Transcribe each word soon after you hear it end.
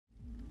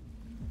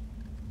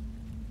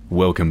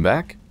Welcome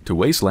back to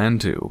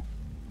Wasteland 2.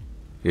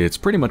 It's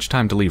pretty much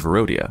time to leave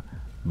Erodia,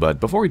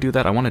 but before we do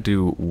that I want to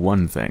do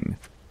one thing.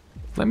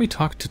 Let me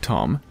talk to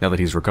Tom, now that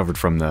he's recovered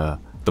from the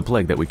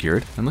plague that we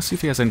cured, and let's see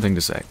if he has anything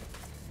to say.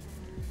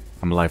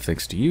 I'm alive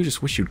thanks to you,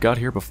 just wish you'd got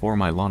here before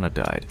my Lana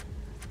died.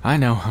 I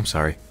know, I'm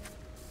sorry.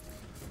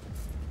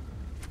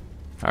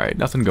 Alright,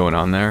 nothing going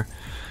on there.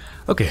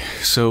 Okay,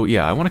 so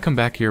yeah, I want to come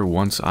back here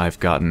once I've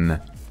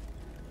gotten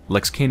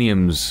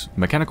Lexcanium's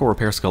mechanical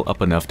repair skill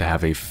up enough to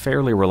have a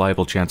fairly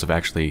reliable chance of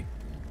actually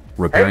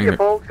repairing,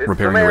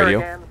 repairing the radio.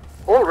 Again.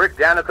 Ulrich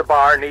down at the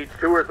bar needs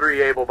 2 or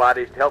 3 able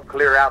bodies to help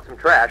clear out some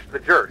trash the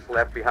jerks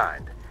left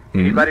behind.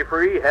 Anybody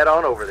free, head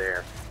on over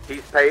there.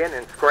 He's paying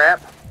in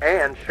scrap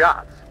and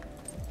shots.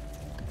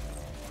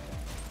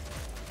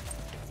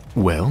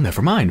 Well,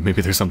 never mind.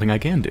 Maybe there's something I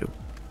can do.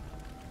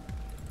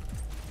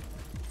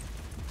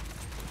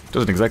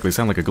 Doesn't exactly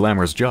sound like a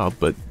glamorous job,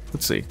 but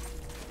let's see.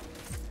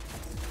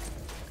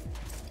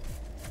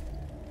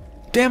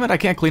 Damn it, I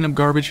can't clean up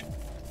garbage.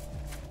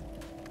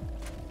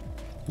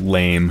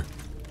 Lame.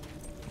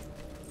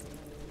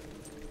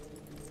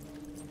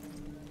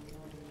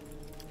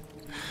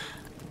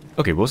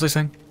 Okay, what was I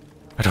saying?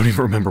 I don't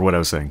even remember what I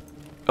was saying.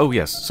 Oh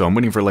yes, so I'm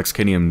waiting for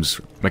Lexcanium's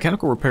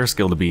mechanical repair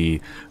skill to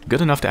be good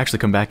enough to actually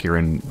come back here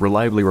and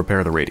reliably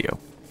repair the radio.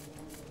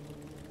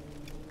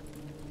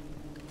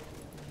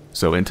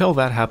 So until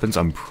that happens,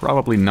 I'm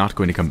probably not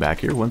going to come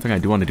back here. One thing I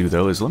do want to do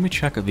though is let me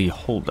check the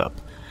holdup,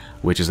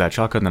 which is that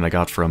shotgun that I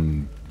got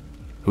from...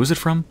 who's it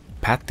from?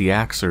 Pat the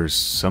Axe or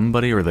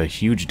somebody, or the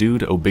huge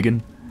dude,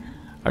 O'Biggin?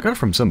 I got it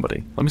from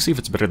somebody. Let me see if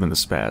it's better than the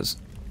Spaz.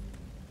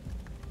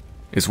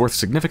 It's worth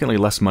significantly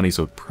less money,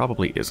 so it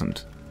probably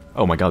isn't.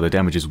 Oh my god, the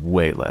damage is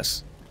way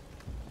less.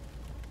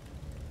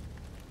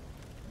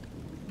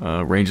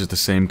 Range is the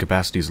same,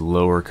 capacity is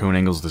lower, cone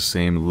angle is the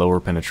same, lower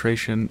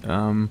penetration,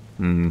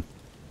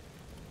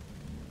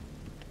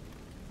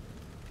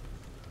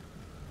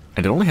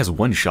 And it only has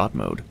one shot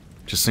mode,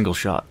 just single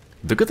shot.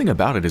 The good thing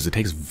about it is it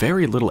takes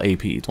very little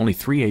AP, it's only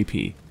 3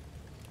 AP.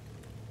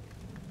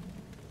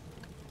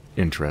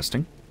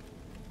 Interesting.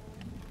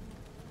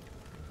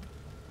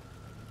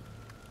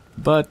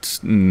 But,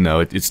 no,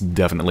 it's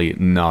definitely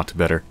not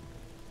better.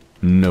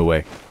 No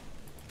way.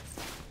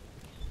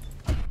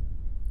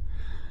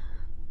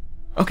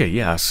 Okay,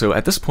 yeah, so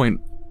at this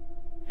point,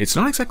 it's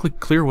not exactly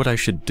clear what I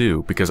should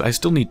do, because I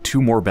still need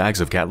 2 more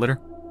bags of cat litter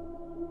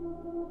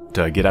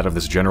to get out of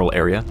this general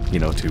area, you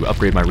know, to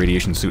upgrade my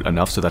radiation suit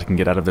enough so that I can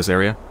get out of this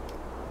area.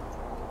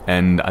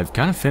 And I've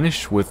kind of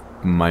finished with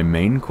my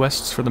main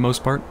quests for the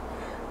most part.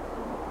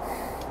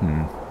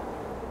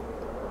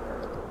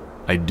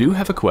 I do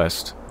have a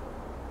quest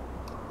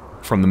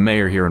from the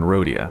mayor here in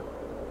Erodia.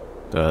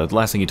 The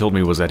last thing he told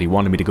me was that he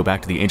wanted me to go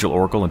back to the Angel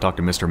Oracle and talk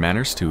to Mr.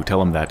 Manners to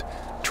tell him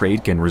that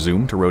trade can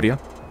resume to Erodia.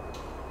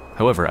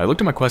 However, I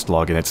looked at my quest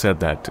log and it said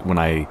that when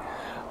I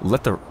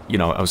let the... you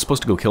know, I was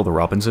supposed to go kill the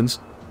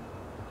Robinsons.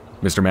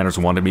 Mr. Manners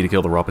wanted me to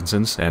kill the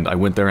Robinsons, and I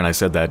went there and I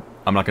said that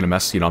I'm not going to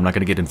mess, you know, I'm not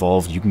going to get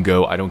involved, you can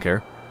go, I don't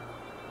care.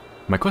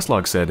 My quest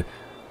log said,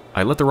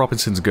 I let the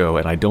Robinsons go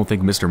and I don't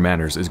think Mr.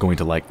 Manners is going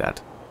to like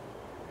that.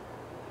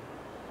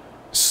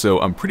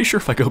 So I'm pretty sure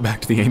if I go back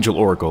to the Angel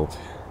Oracle,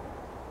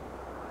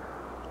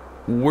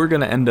 we're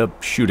gonna end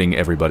up shooting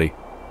everybody.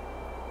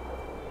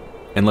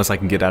 Unless I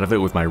can get out of it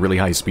with my really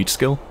high speech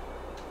skill.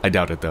 I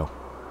doubt it though.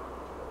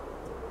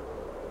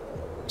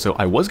 So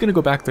I was gonna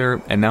go back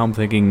there, and now I'm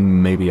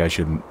thinking maybe I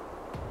shouldn't.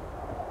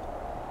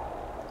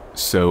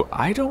 So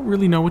I don't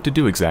really know what to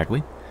do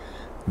exactly.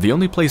 The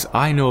only place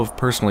I know of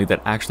personally that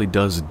actually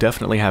does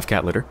definitely have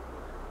cat litter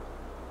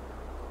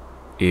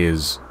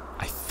is,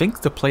 I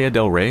think, the Playa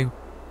del Rey,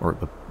 or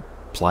the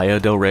Playa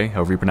del Rey,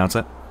 however you pronounce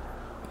that.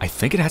 I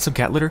think it had some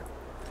cat litter,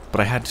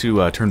 but I had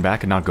to turn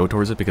back and not go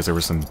towards it because there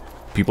were some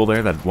people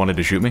there that wanted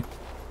to shoot me.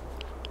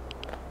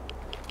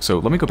 So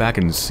let me go back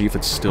and see if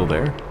it's still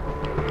there.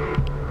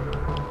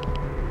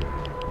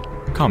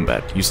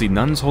 Combat. You see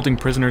nuns holding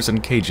prisoners in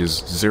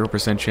cages,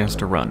 0% chance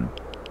to run.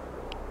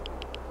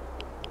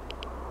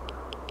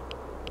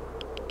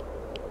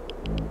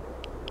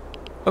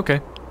 Okay.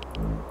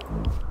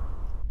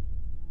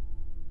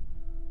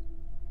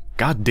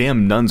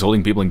 Goddamn nuns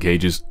holding people in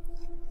cages.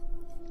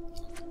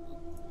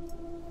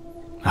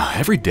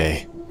 Every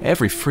day.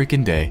 Every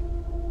freaking day.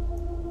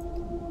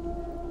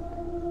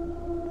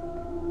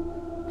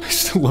 I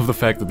still love the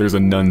fact that there's a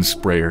nun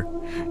sprayer.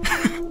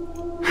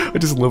 I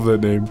just love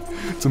that name.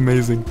 It's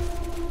amazing.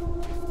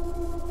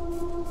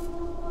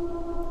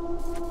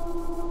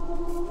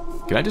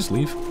 Can I just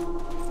leave?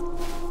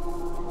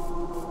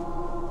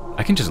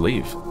 I can just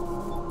leave.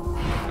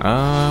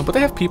 But they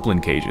have people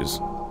in cages.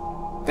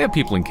 They have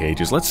people in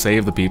cages. Let's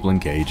save the people in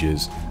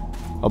cages.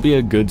 I'll be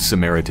a good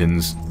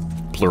Samaritans.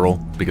 Plural,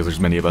 because there's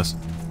many of us.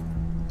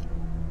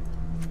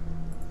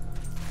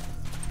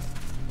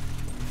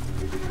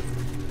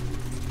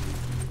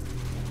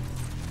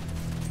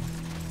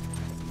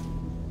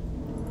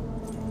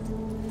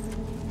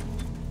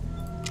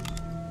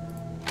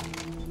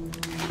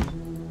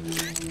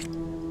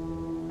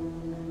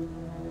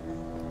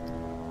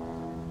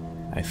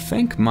 I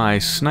think my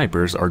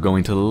snipers are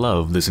going to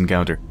love this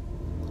encounter.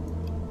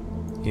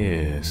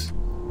 Yes.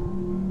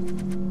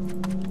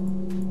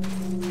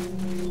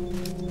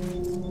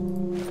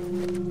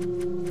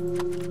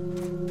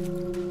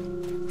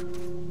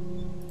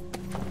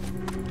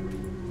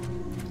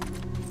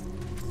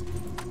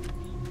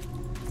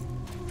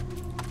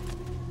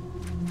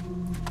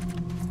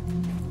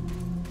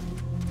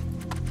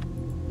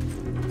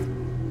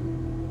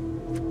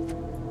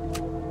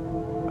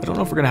 I don't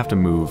know if we're gonna have to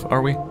move,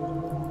 are we?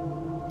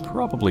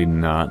 Probably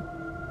not.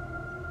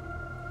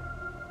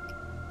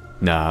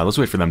 Nah, let's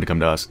wait for them to come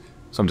to us.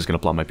 So I'm just gonna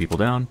plop my people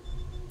down.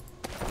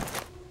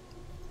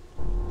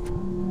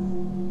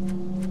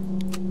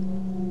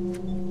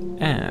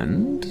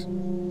 And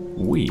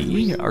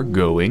we are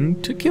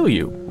going to kill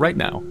you right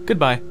now.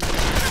 Goodbye.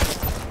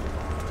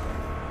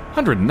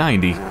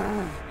 190.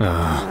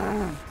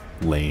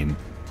 Lame.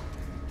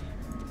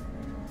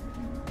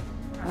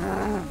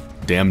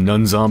 Damn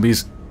nun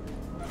zombies.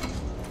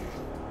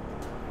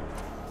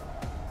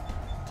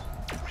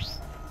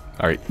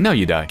 Alright, now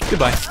you die.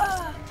 Goodbye.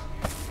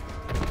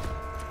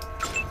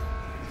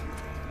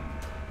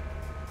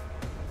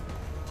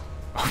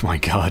 Oh my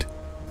god.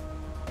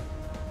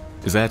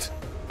 Is that...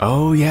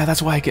 Oh yeah,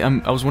 that's why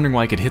I was wondering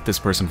why I could hit this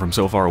person from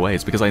so far away.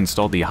 It's because I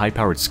installed the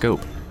high-powered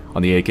scope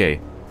on the AK.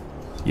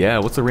 Yeah,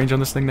 what's the range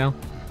on this thing now?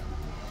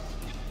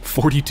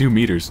 42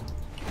 meters.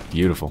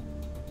 Beautiful.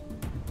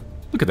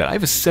 Look at that. I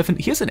have a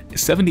he has a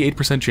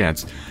 78%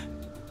 chance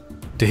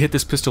to hit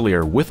this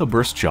pistolier with a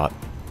burst shot.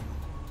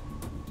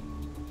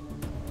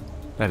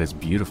 That is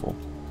beautiful.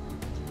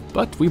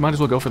 But we might as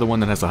well go for the one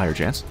that has the higher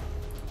chance.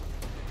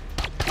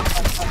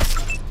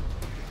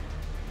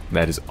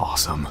 That is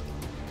awesome.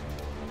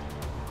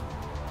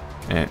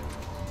 And...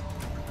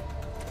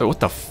 Oh,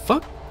 what the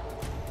fuck?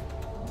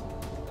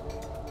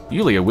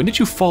 Yulia, when did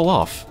you fall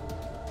off?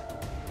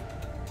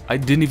 I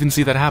didn't even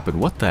see that happen.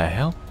 What the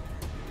hell?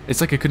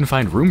 It's like I couldn't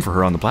find room for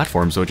her on the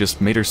platform, so it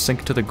just made her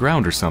sink to the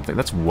ground or something.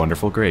 That's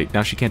wonderful. Great.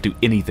 Now she can't do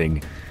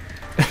anything.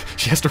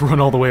 She has to run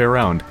all the way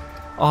around.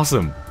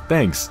 Awesome.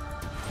 Thanks.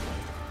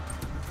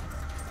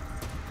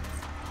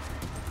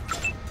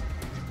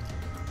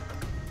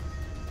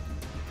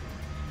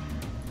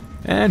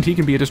 And he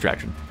can be a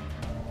distraction.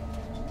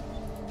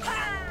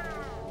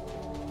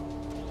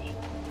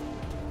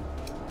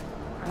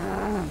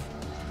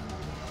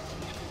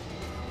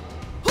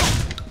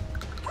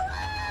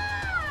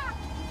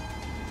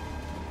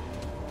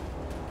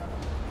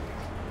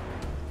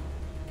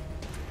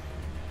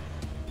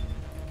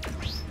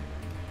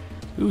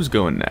 Who's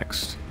going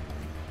next?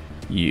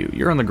 You.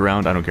 You're on the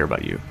ground. I don't care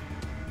about you.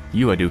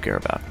 You I do care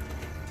about.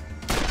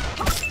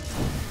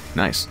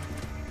 Nice.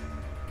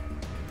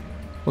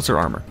 What's her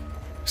armor?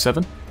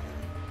 7?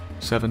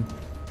 7?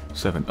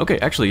 7. Okay,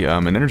 actually,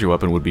 an energy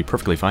weapon would be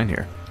perfectly fine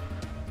here.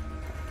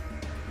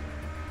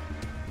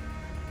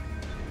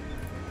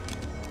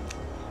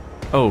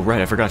 Oh,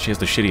 right, I forgot she has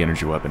the shitty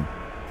energy weapon.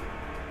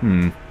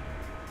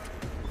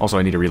 Also,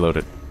 I need to reload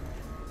it.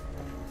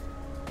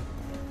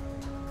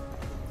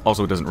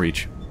 Also, it doesn't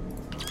reach.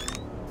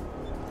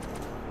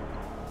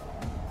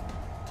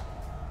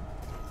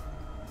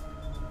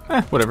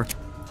 Whatever.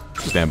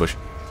 Just ambush.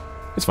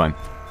 It's fine.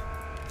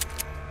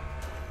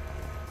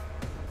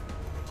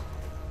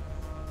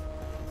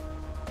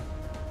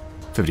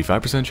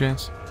 %55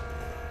 chance?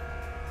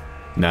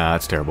 Nah,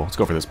 that's terrible. Let's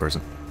go for this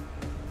person.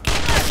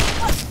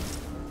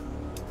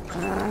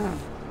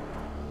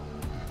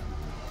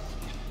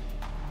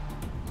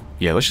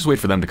 Yeah, let's just wait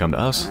for them to come to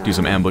us. Do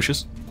some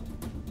ambushes.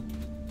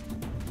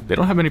 They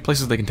don't have many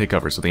places they can take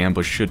cover, so the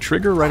ambush should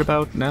trigger right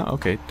about now.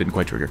 Okay, didn't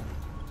quite trigger.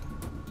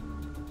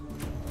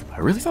 I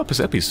really thought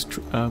Giuseppe's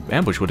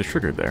ambush would have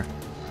triggered there.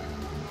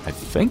 I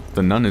think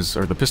the nun is,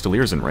 or the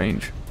pistolier's in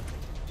range.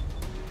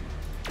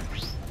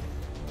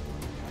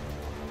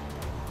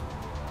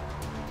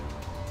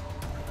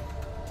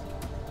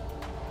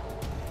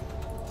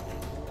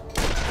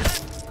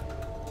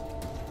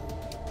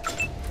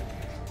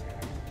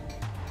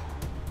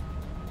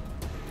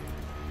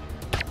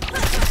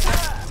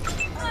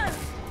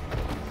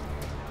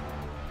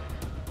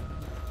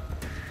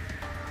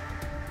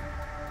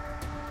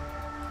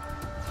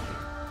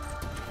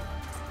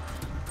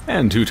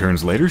 And 2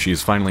 turns later,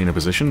 she's finally in a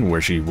position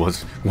where she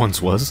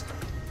once was.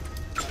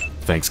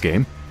 Thanks,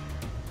 game.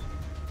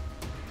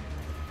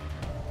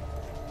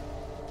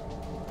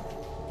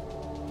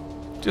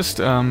 Just,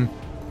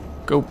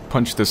 go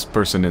punch this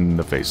person in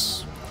the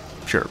face.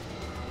 Sure.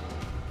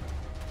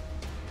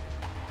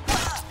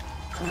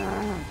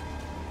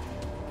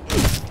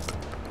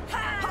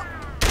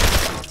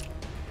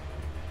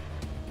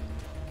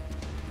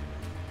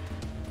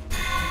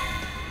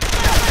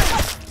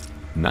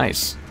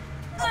 Nice.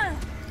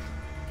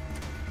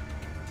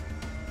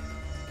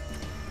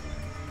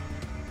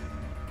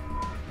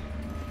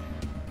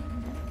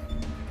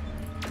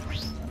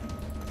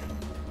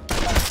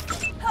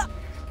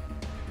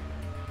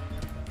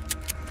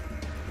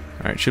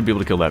 Alright, should be able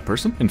to kill that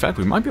person. In fact,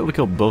 we might be able to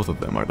kill both of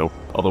them,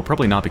 although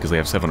probably not because they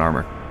have 7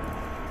 armor.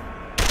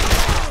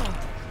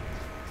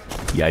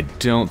 Yeah, I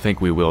don't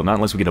think we will. Not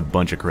unless we get a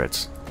bunch of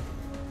crits.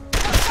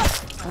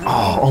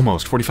 Oh,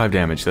 almost. 45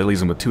 damage. That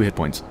leaves him with 2 hit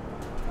points.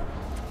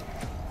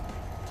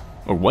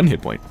 Or 1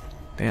 hit point.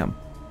 Damn.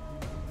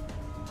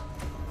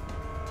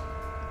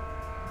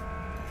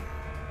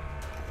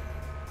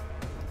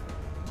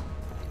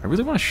 I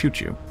really want to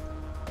shoot you.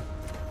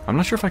 I'm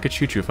not sure if I could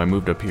shoot you if I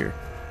moved up here.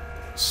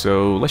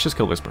 So, let's just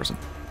kill this person.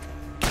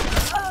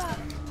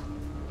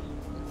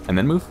 And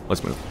then move?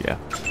 Let's move, yeah.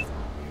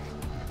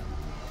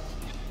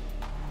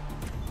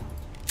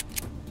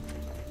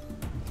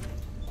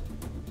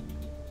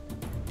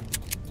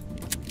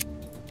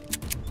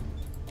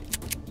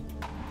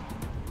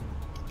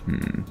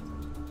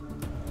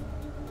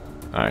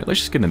 Alright, let's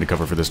just get into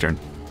cover for this turn.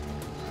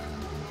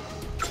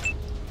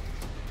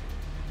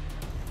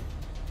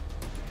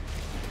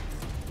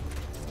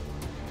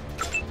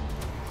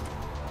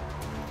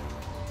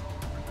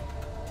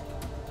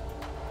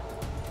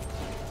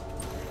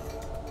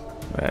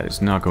 That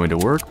is not going to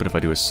work, but if I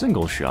do a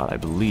single shot, I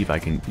believe I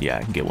can... Yeah,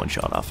 I can get 1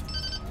 shot off.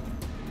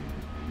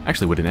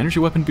 Actually, would an energy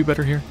weapon be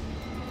better here?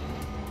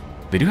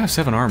 They do have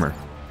 7 armor,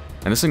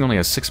 and this thing only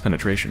has 6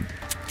 penetration.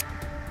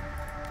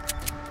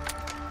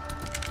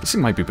 This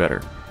thing might be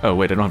better. Oh,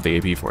 wait, I don't have the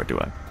AP for it, do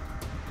I?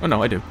 Oh,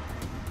 no, I do.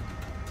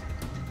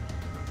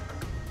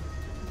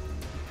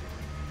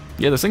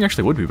 Yeah, this thing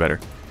actually would be better.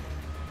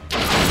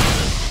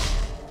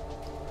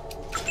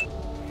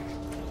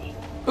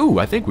 Ooh,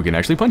 I think we can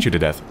actually punch you to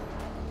death.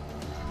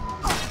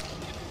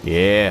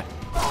 Yeah.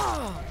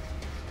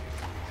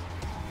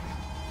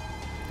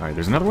 Alright,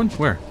 there's another one?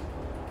 Where?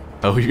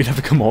 Oh, you're gonna have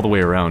to come all the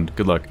way around.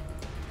 Good luck.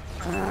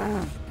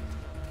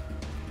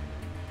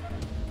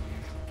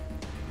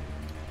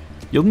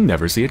 You'll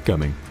never see it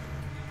coming.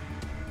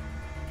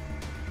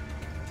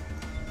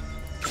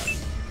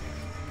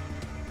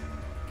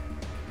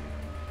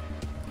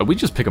 Oh, we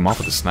just pick them off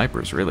with the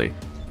snipers, really.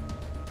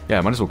 Yeah,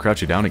 I might as well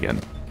crouch you down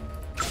again.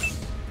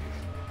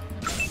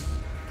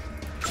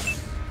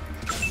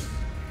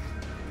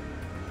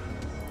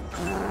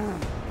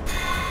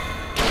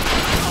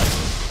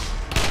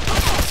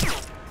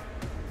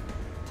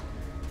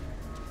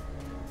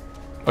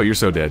 Oh, you're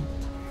so dead.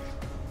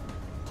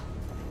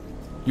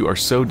 You are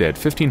so dead.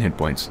 15 hit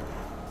points.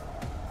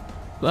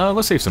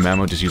 Let's save some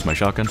ammo, just use my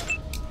shotgun.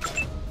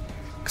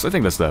 Because I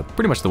think that's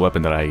pretty much the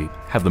weapon that I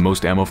have the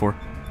most ammo for.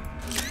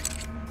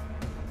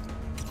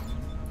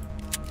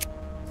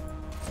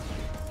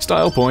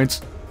 Style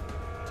points.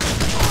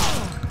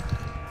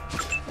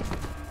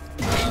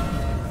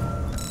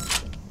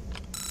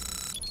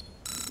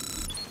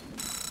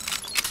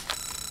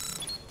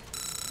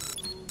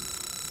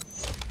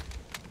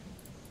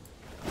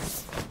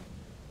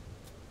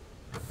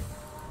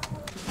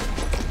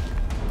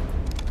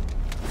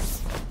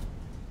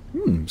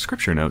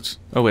 Scripture notes.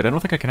 Oh wait, I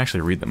don't think I can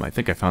actually read them. I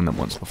think I found them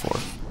once before.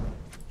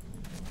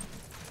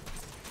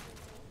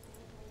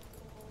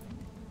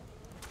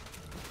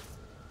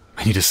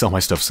 I need to sell my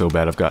stuff so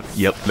bad. I've got...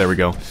 Yep, there we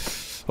go.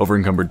 Over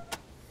encumbered.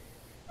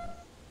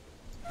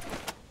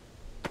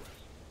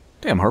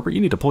 Damn, Harper,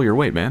 you need to pull your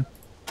weight, man.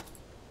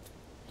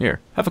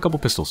 Here, have a couple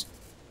pistols.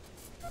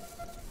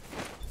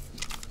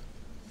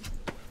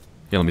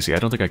 Yeah, let me see. I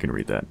don't think I can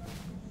read that.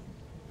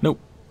 Nope.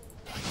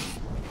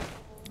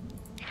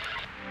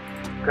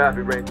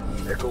 Copy, Ranger.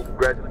 Echo,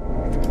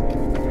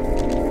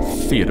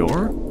 congratulations.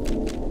 Theodore.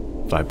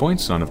 5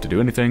 points, not enough to do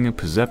anything.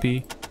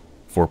 Pizepi.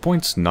 4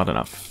 points, not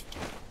enough.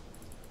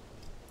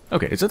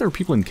 Okay, is that there are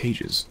people in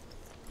cages?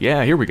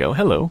 Yeah, here we go.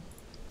 Hello.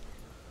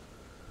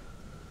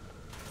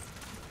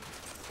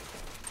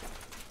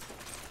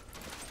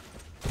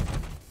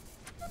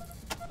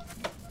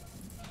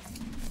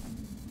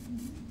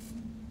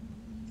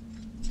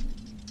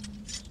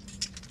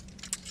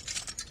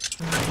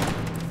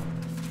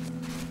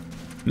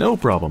 No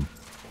problem.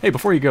 Hey,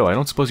 before you go, I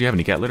don't suppose you have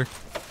any cat litter?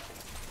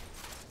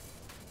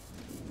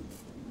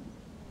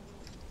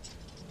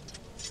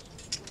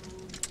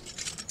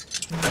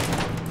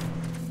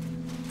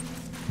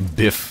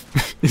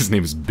 Biff. His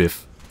name is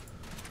Biff.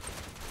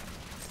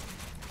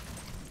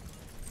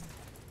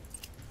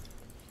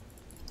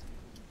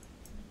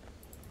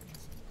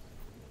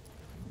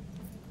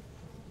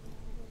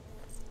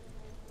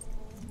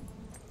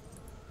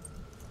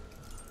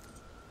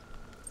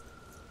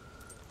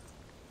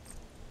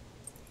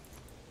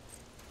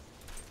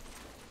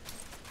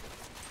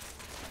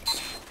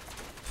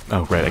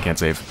 Oh, right, I can't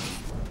save.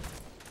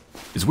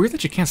 It's weird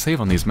that you can't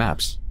save on these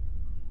maps.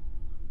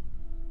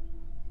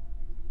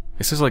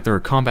 It says like they're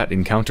a combat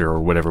encounter or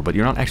whatever, but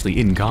you're not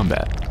actually in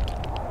combat.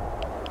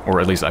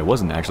 Or at least I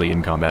wasn't actually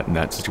in combat in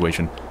that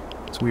situation.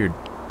 It's weird.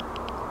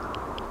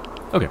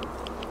 Okay.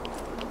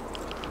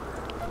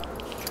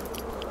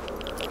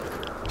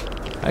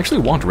 I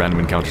actually want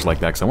random encounters like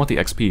that, because I want the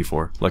XP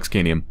for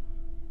Lexcanium.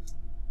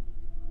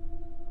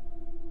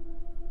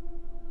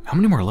 How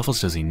many more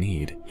levels does he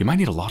need? He might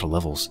need a lot of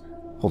levels.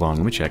 Hold on,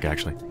 let me check,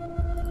 actually.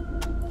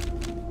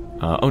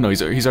 Oh no,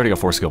 he's already got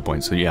 4 skill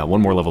points, so yeah,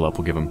 1 more level up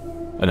will give him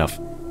enough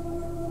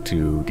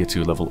to get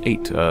to level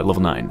 8, level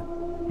 9,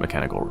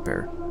 mechanical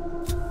repair.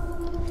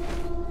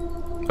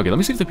 Okay, let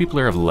me see if the people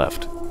here have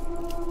left.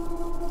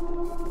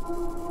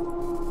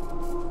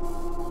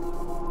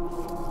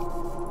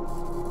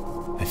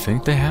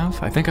 think they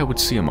have? I think I would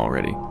see them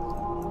already.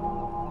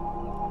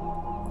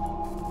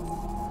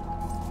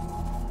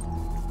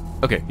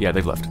 Okay, yeah,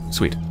 they've left.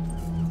 Sweet.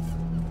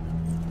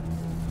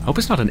 I hope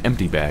it's not an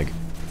empty bag.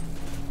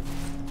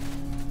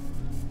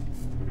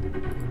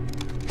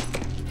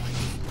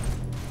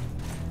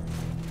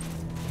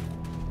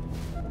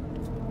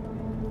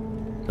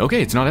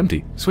 Okay, it's not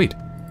empty. Sweet.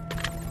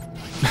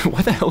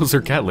 Why the hell is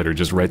there cat litter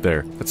just right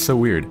there? That's so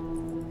weird.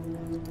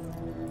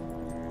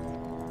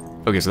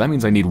 Okay, so that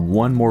means I need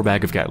one more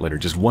bag of cat litter.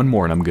 Just one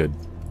more and I'm good.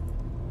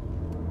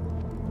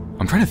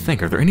 I'm trying to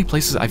think, are there any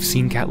places I've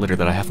seen cat litter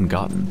that I haven't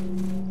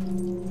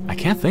gotten? I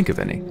can't think of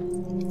any.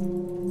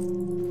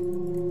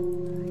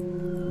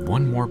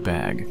 One more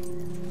bag.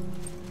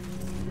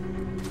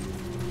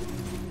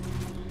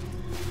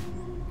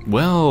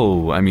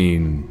 Well, I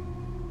mean...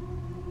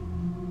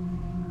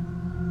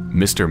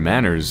 Mr.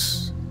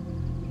 Manners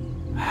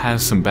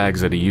has some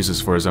bags that he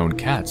uses for his own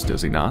cats,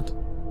 does he not?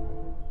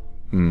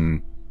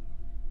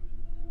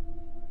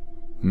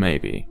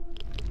 Maybe.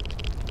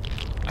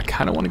 I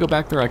kind of want to go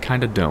back there, I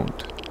kind of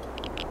don't.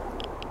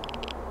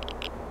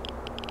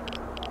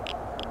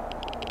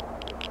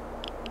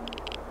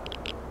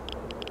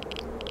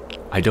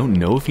 I don't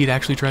know if he'd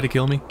actually try to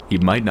kill me. He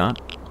might not.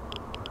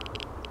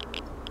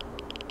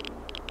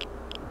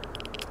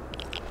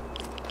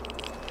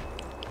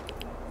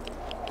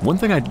 One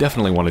thing I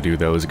definitely want to do,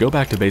 though, is go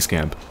back to base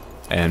camp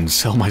and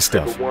sell my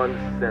stuff. Number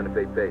 1, Santa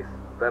Fe base.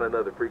 Found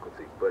another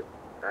frequency, but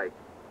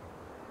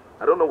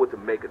I don't know what to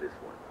make of this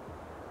one.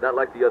 Not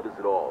like the others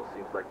at all.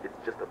 Seems like it's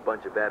just a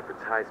bunch of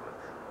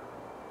advertisements.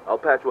 I'll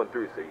patch one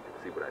through so you can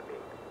see what I mean.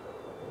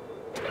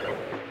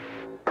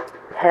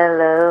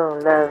 Hello,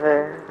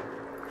 lover.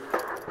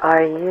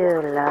 Are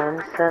you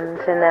lonesome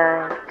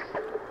tonight?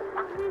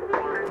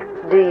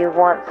 Do you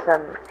want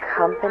some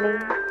company?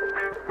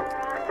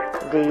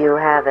 Do you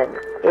have an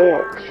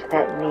itch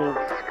that needs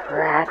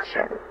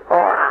scratching?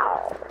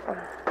 Wow.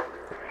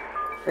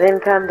 Then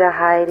come to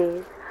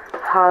Heidi's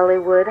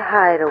Hollywood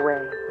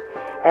Hideaway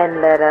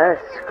and let us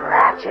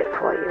scratch it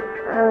for you.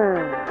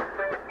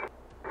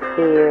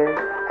 Here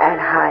at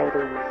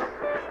Heidi's,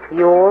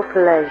 your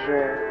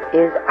pleasure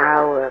is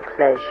our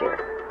pleasure.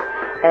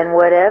 And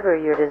whatever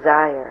your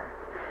desire,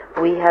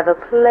 we have a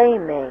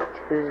playmate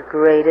whose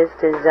greatest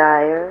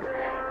desire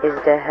is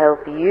to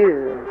help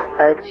you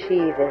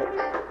achieve it.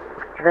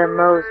 The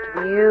most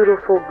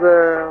beautiful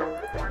girl,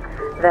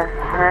 the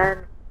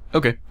hand...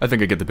 Okay, I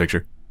think I get the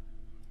picture.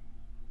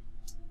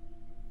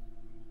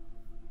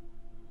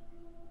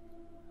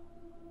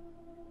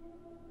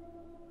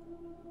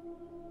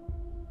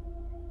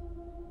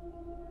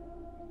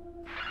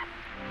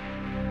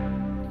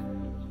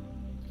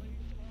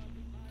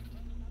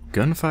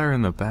 Gunfire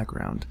in the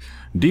background.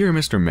 Dear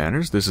Mr.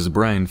 Manners, this is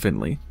Brian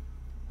Finley.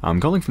 I'm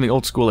calling from the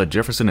old school at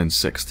Jefferson and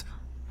 6th.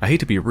 I hate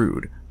to be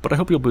rude, but I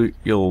hope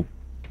you'll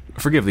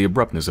forgive the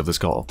abruptness of this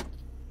call.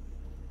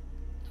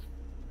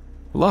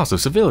 Loss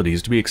of civility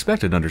is to be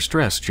expected under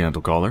stress,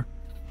 gentle caller.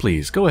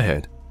 Please, go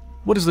ahead.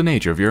 What is the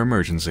nature of your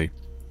emergency?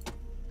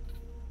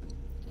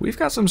 We've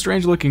got some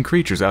strange-looking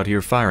creatures out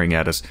here firing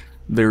at us.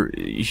 They're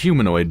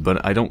humanoid,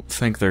 but I don't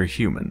think they're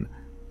human.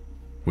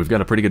 We've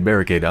got a pretty good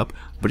barricade up,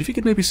 but if you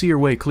could maybe see your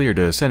way clear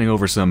to sending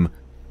over some...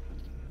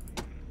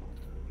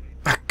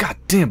 God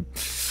damn!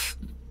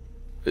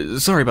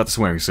 Sorry about the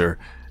swearing, sir.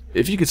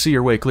 If you could see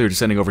your way clear to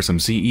sending over some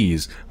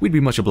CEs, we'd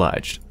be much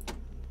obliged.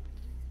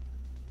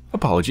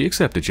 Apology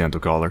accepted, gentle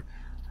caller.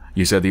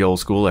 You said the old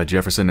school at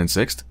Jefferson and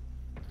 6th?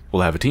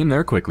 We'll have a team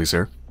there quickly,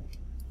 sir.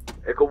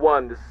 Echo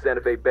 1, this is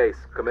Santa Fe base.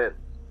 Come in.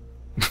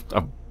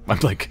 I'm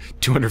like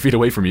 200 feet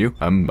away from you.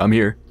 I'm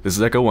here. This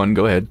is Echo 1,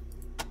 go ahead.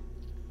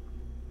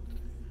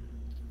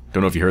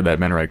 Don't know if you heard that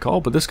Mannerite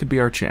call, but this could be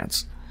our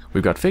chance.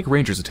 We've got fake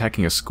rangers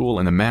attacking a school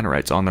and the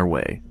Mannerites on their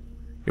way.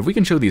 If we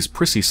can show these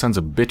prissy sons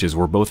of bitches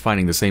we're both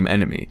fighting the same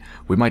enemy,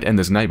 we might end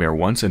this nightmare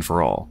once and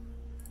for all.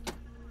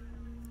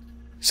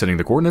 Setting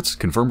the coordinates,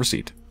 confirm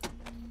receipt.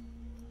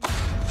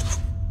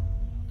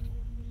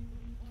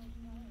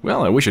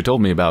 Well, I wish you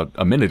told me about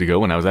a minute ago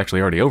when I was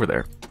actually already over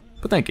there.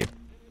 But thank you.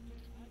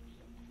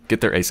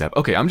 Get there ASAP.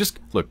 Okay,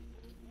 look.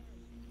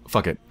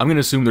 Fuck it. I'm gonna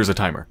assume there's a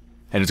timer.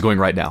 And it's going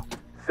right now.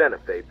 Santa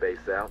Fe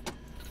base out.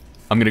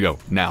 I'm gonna go,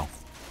 now.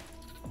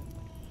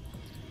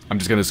 I'm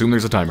just gonna assume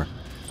there's a timer.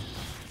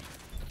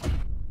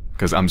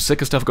 Because I'm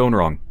sick of stuff going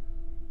wrong.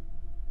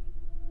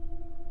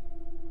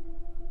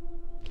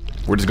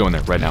 We're just going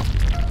there, right now.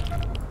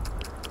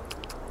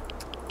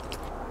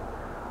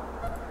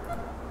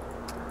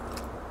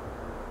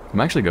 I'm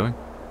actually going.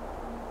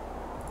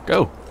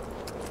 Go!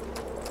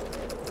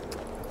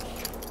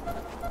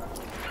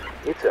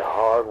 It's a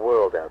hard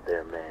world out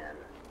there, man.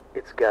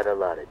 It's got a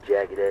lot of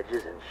jagged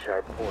edges and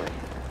sharp points.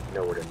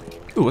 Know what I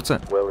mean? Ooh, what's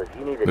that? Well, if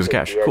you need to There's take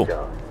cash. the edge Cool.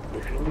 off,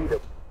 if you need a...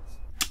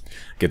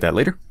 Get that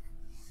later.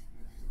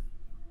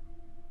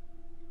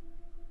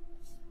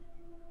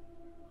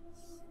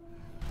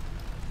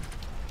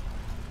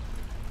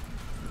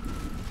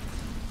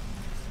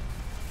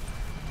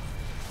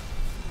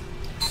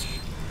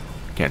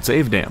 Can't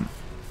save, damn.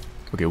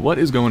 Okay, what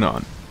is going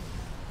on?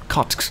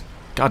 Kotsks.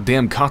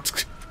 Goddamn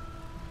cots.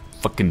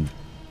 Fucking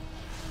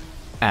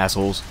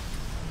assholes.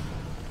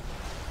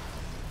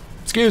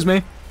 Excuse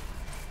me.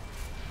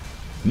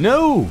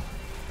 No!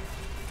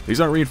 These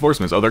aren't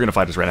reinforcements. Oh, they're gonna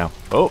fight us right now.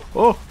 Oh,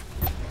 oh!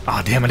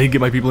 Ah, damn, I didn't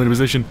get my people into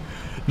position.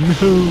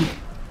 No!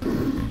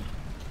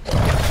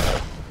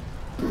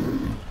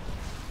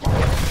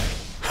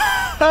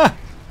 Ha!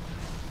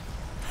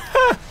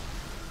 Ha!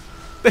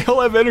 They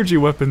all have energy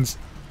weapons.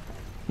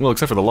 Well,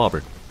 except for the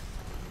lobber.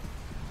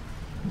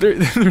 They're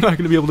not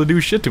gonna be able to do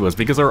shit to us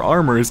because our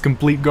armor is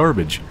complete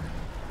garbage.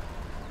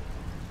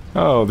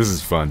 Oh, this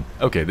is fun.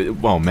 Okay,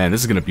 oh man,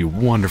 this is gonna be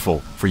wonderful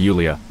for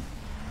Yulia.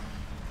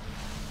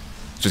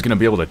 Just gonna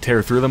be able to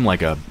tear through them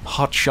like a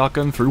hot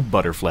shotgun through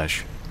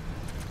butterflesh.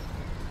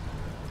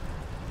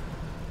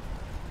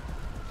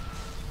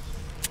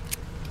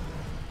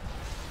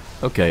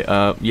 Okay,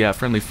 yeah,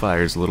 friendly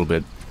fire is a little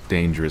bit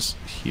dangerous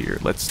here.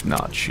 Let's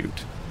not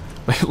shoot.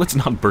 Let's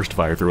not burst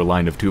fire through a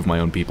line of 2 of my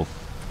own people.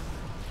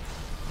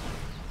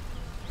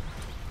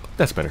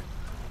 That's better.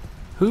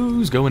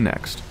 Who's going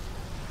next?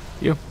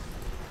 You.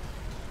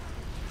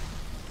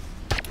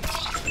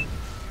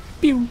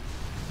 Pew!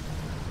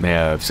 They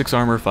have 6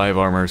 armor, 5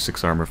 armor,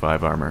 6 armor,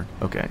 5 armor.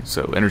 Okay,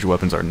 so energy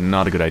weapons are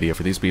not a good idea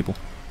for these people.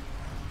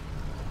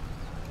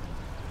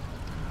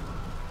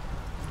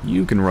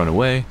 You can run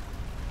away.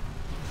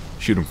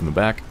 Shoot him from the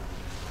back.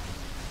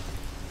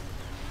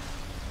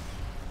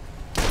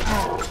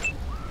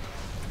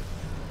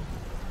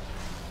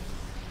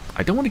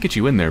 I don't want to get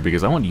you in there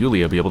because I want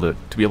Yulia to be able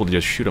to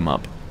just shoot him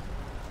up.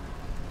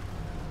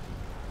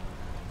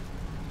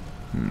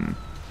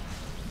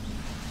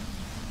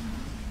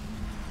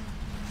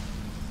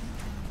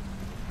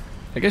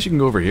 I guess you can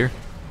go over here,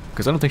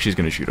 because I don't think she's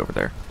going to shoot over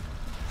there.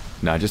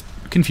 Nah, just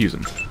confuse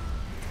him.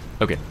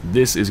 Okay,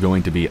 this is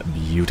going to be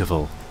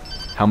beautiful.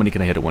 How many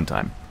can I hit at one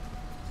time?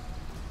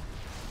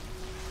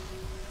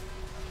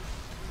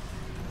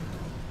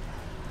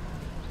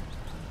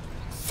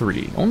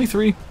 3. Only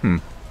 3?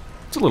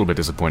 It's a little bit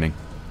disappointing.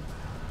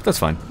 But that's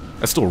fine.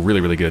 That's still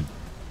really, really good.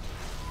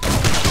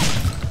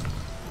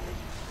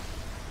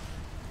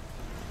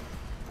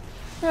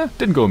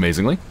 Didn't go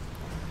amazingly.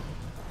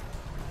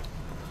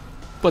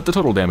 But the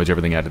total damage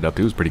everything added up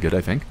to is pretty good,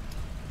 I think.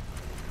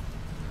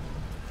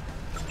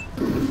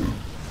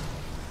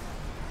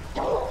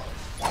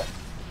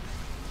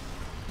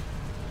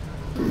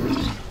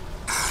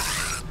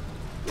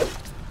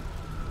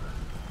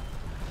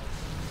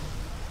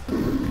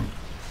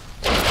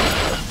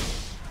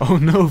 Oh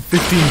no,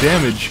 15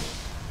 damage!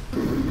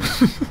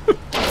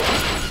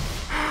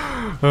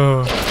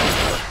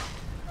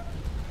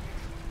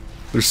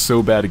 They're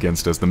so bad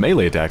against us. The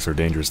melee attacks are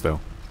dangerous, though.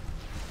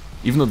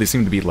 Even though they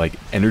seem to be, like,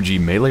 energy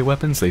melee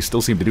weapons, they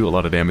still seem to do a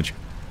lot of damage.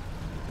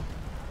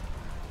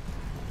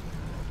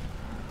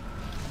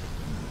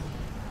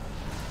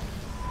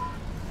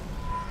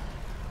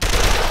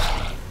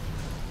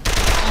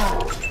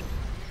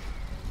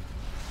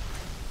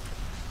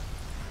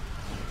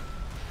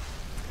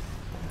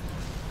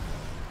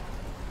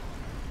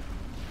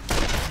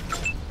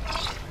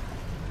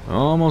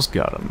 Almost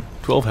got him.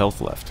 12 health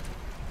left.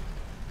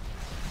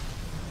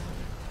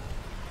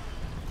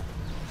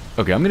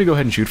 Okay, I'm gonna go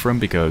ahead and shoot for him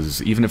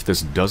because even if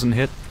this doesn't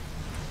hit...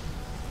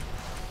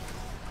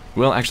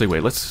 Well, actually,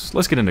 wait, let's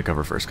get into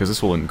cover first, because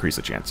this will increase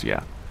the chance,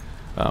 yeah.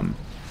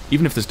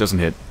 Even if this doesn't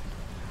hit,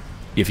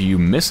 if you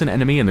miss an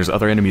enemy and there's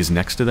other enemies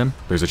next to them,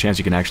 there's a chance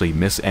you can actually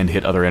miss and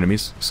hit other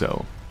enemies,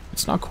 so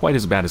it's not quite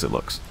as bad as it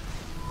looks.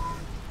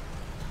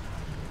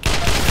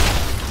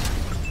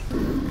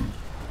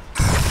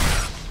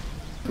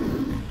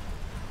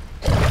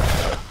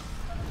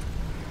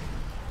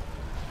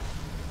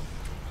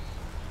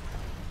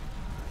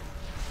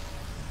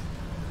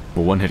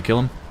 Will one hit kill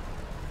him?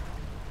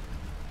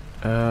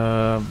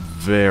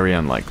 Very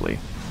unlikely.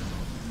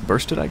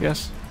 Burst it, I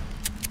guess?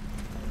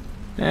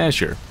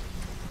 Sure.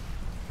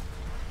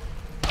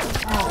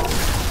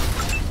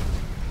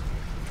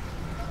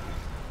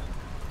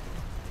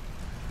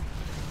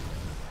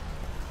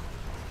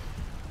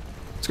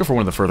 Let's go for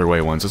one of the further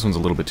away ones. This one's a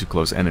little bit too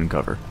close and in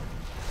cover.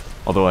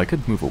 Although I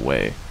could move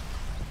away.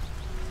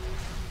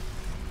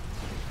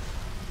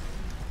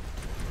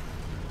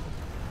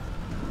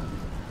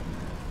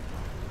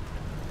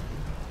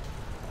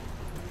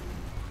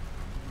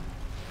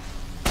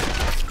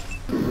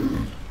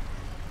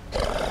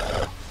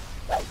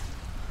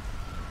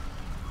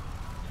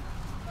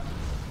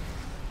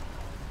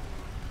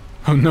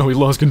 Oh no, he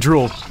lost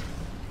control.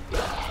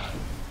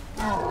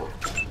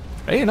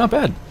 Hey, not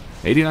bad.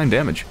 89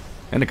 damage.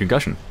 And a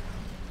concussion.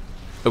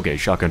 Okay,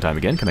 shotgun time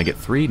again. Can I get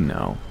 3?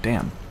 No.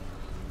 Damn.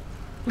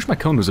 Wish my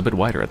cone was a bit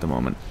wider at the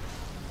moment.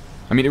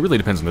 I mean, it really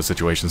depends on the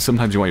situation.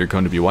 Sometimes you want your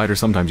cone to be wider,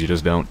 sometimes you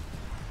just don't.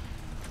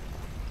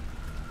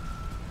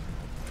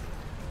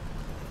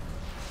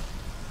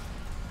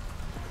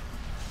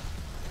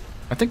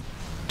 I think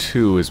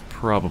 2 is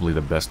probably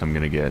the best I'm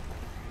gonna get.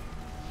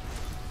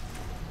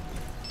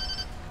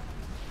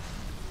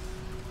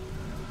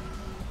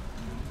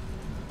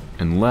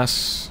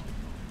 Unless...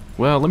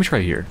 Well, let me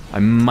try here. I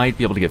might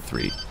be able to get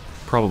 3.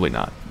 Probably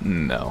not.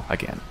 No, I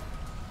can't.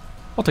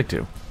 I'll take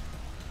 2.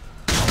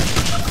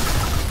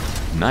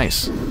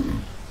 Nice.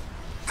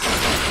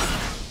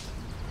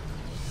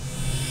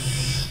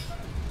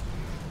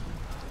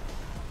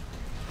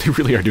 They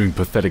really are doing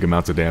pathetic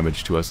amounts of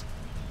damage to us.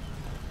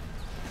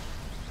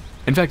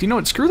 In fact, you know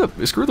what? Screw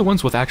the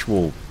ones with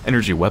actual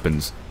energy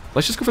weapons.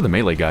 Let's just go for the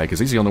melee guy, because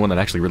he's the only one that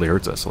actually really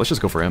hurts us. So let's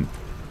just go for him.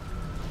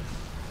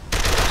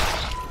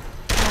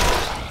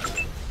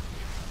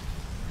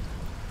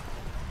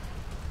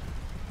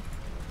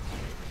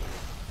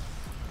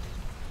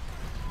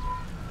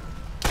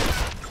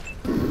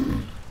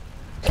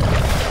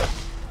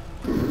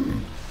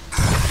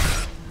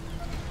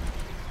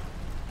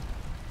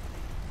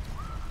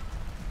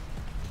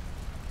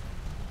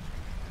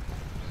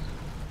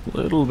 A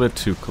little bit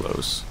too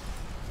close.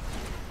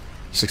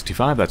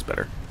 65, that's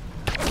better.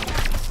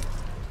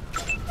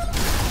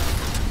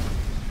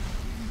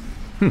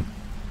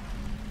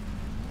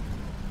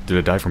 Did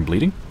it die from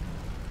bleeding?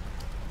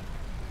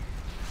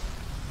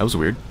 That was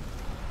weird.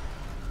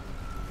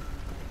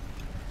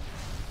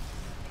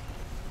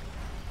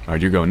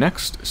 Alright, you're going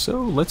next,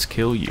 so let's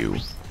kill you.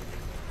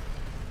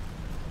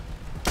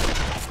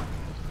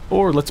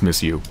 Or let's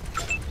miss you.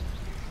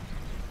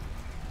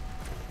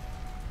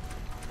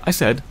 I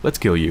said, let's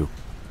kill you.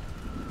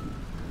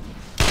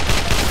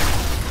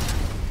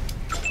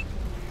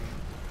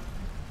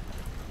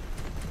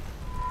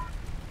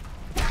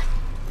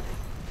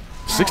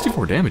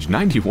 $64 damage,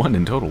 91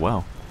 in total,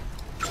 wow.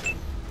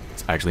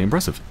 It's actually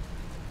impressive.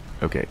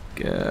 Okay,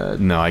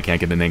 no, I can't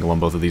get an angle on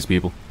both of these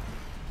people.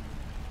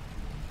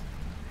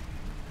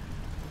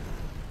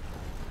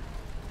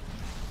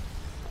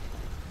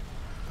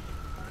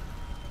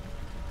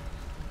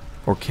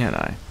 Or can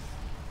I?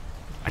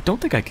 I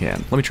don't think I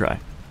can. Let me try.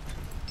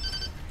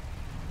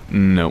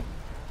 Nope.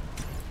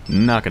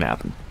 Not gonna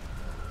happen.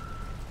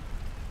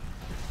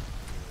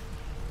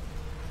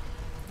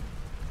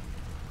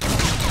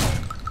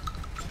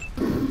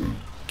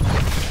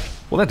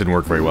 Well, that didn't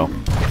work very well.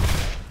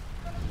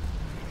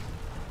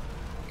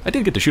 I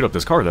did get to shoot up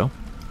this car, though.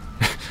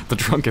 The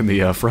trunk and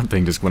the front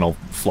thing just went all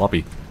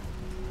floppy.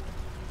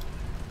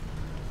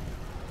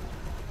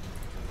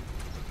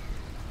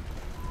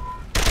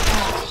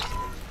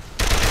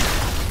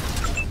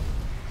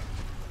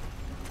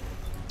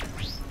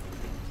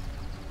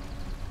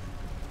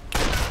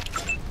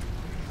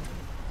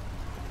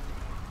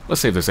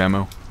 Let's save this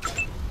ammo.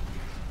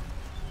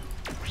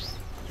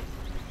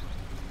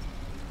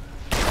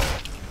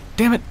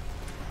 Damn it!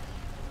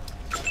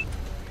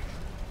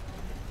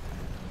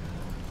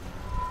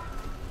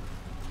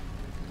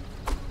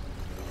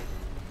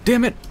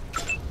 Damn it!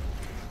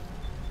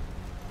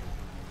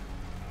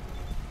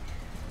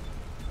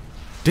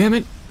 Damn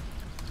it!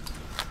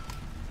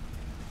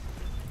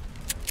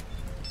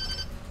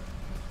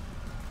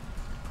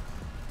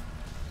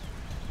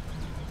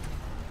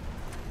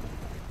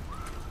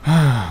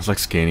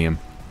 Lexicanium.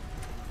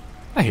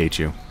 I hate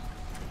you.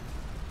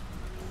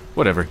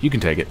 Whatever, you can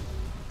take it.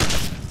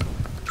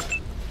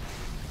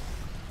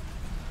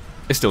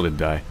 I still didn't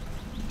die.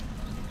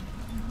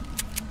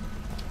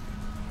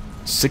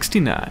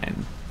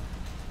 69.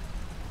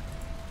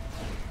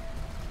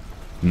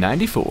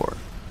 94.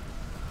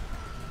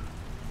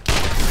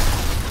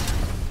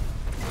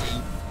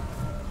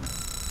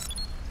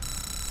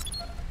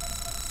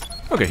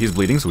 Okay, he's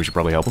bleeding, so we should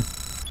probably help him.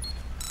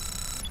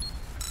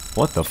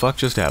 What the fuck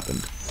just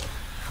happened?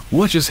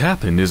 What just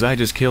happened is I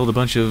just killed a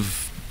bunch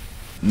of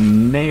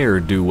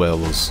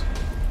ne'er-do-wells.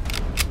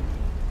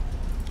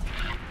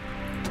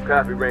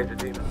 Copy, Ranger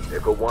Team.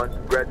 Echo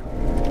 1, Gretchen.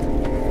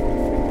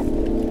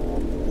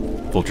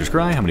 Vulture's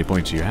Cry, how many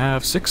points do you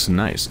have? 6,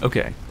 nice.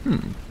 Okay.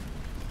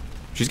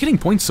 She's getting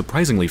points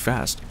surprisingly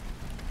fast.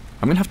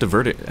 I'm gonna have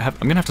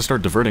to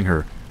start diverting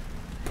her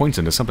points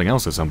into something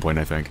else at some point,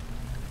 I think.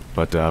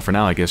 But for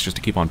now, I guess just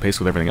to keep on pace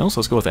with everything else,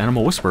 let's go with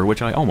Animal Whisper,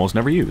 which I almost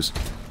never use.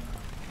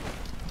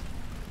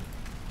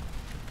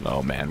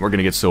 Oh man, we're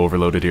gonna get so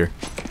overloaded here.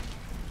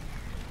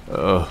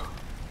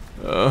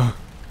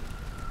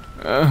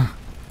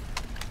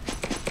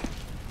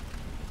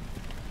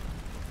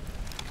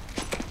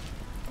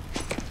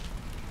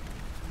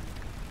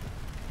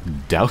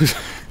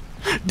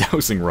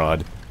 Dowsing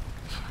rod.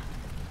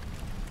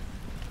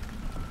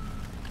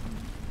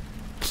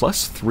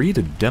 +3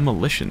 to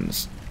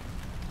demolitions.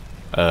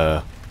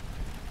 And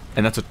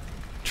that's a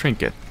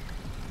trinket.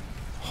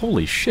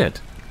 Holy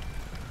shit.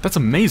 That's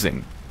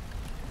amazing.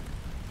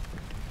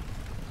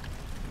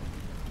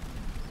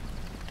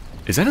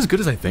 Is that as good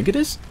as I think it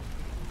is?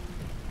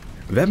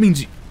 That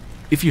means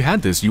if you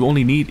had this, you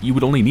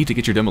would only need to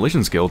get your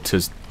demolition skill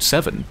to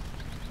 7.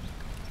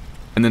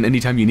 And then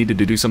anytime you needed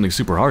to do something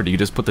super hard, you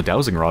just put the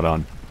dowsing rod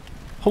on.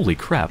 Holy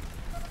crap.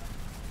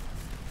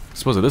 I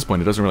suppose at this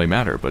point it doesn't really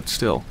matter, but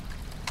still.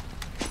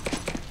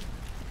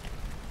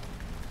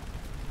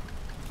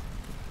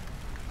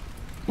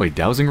 Wait,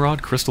 dowsing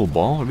rod? Crystal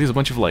ball? Are these a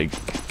bunch of, like...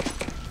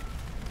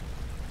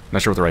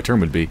 Not sure what the right term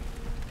would be.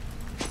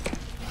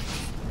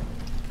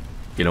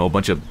 You know, a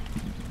bunch of...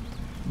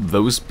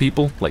 those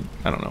people? Like,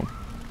 I don't know.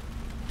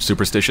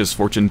 superstitious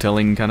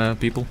fortune-telling kind of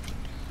people.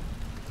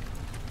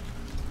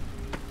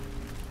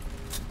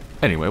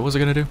 Anyway, what was I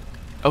gonna do?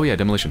 Oh yeah,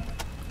 demolition.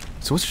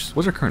 So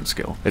what's our current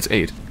skill? It's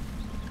 8.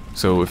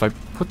 So if I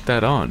put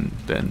that on,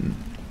 then...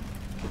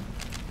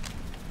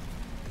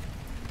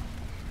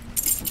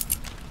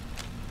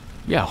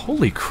 Yeah,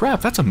 holy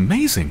crap, that's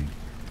amazing!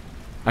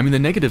 I mean, the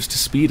negatives to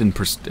speed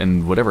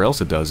and whatever else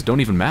it does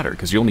don't even matter,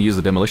 because you only use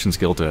the demolition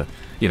skill to,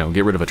 you know,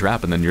 get rid of a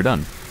trap and then you're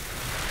done.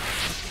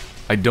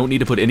 I don't need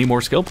to put any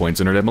more skill points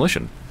in her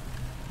demolition.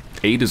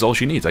 8 is all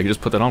she needs. I can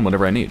just put that on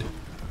whenever I need.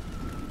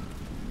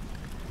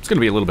 It's going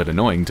to be a little bit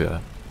annoying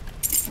to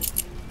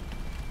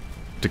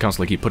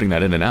constantly keep putting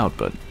that in and out,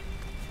 but...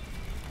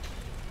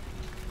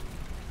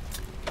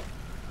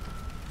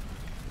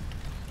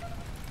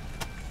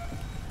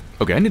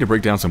 Okay, I need to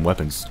break down some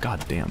weapons.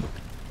 God damn.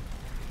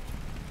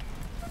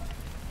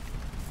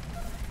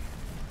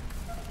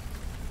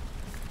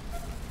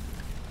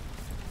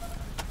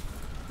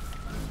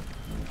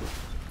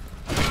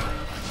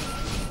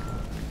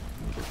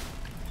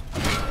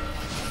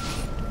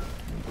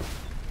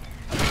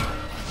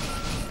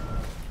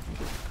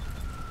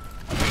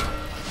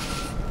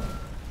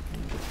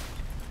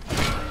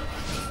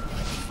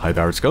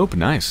 High-powered scope,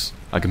 nice.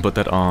 I can put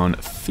that on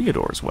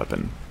Theodore's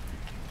weapon.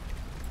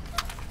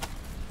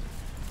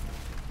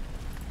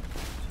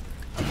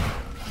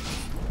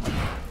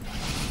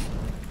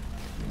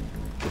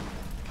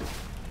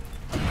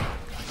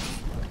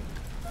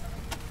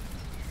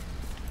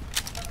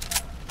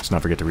 Let's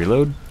not forget to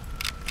reload.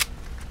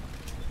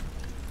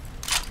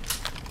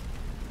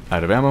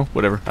 Out of ammo,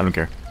 whatever, I don't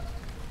care.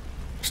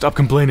 Stop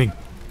complaining!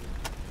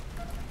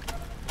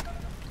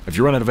 If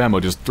you run out of ammo,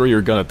 just throw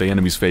your gun at the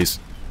enemy's face.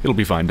 It'll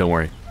be fine, don't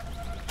worry.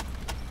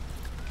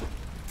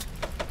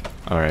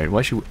 Alright,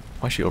 why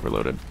is she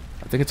overloaded?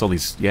 I think it's all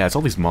these... Yeah, it's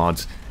all these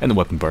mods. And the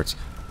weapon parts.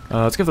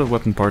 Let's give the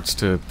weapon parts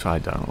to... I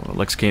don't know.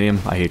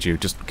 Lexicanium, I hate you.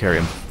 Just carry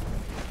him.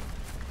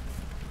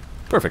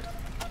 Perfect.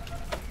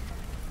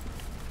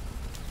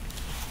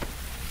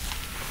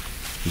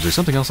 Is there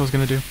something else I was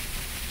gonna do?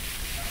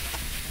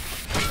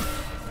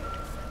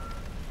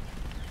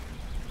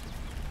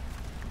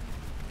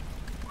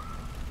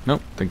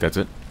 Nope, I think that's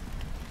it.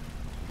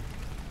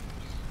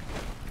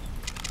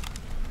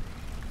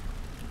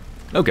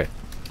 Okay.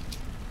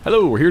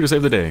 Hello, we're here to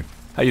save the day.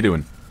 How you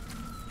doing?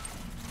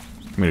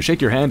 I'm gonna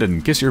shake your hand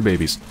and kiss your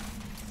babies.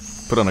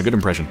 Put on a good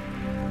impression.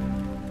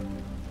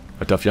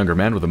 A tough younger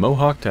man with a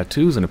mohawk,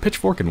 tattoos, and a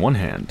pitchfork in one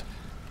hand.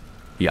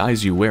 He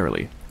eyes you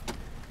warily.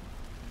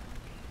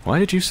 Why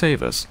did you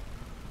save us?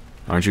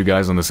 Aren't you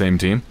guys on the same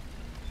team?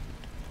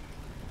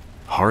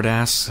 Hard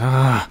ass?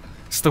 Ah,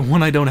 it's the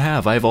one I don't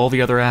have. I have all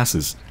the other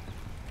asses.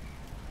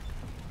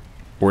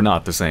 We're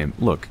not the same.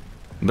 Look,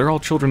 they're all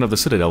children of the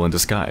Citadel in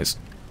disguise.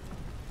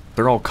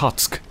 They're all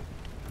Kotsk.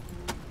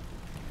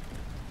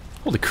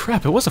 Holy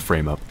crap, it was a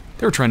frame-up.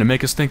 They were trying to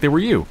make us think they were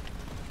you.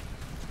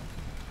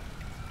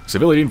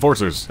 Civilian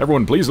enforcers,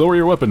 everyone please lower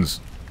your weapons.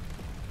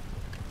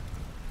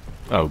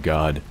 Oh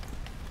god.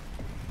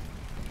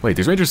 Wait,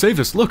 these rangers saved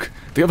us. Look,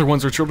 the other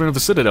ones are children of the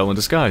Citadel in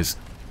disguise.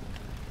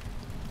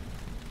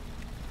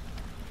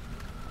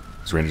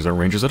 These rangers aren't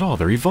rangers at all,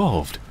 they're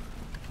evolved.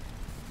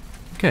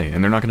 Okay,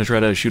 and they're not going to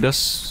try to shoot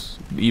us?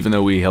 Even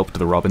though we helped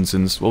the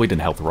Robinsons... Well, we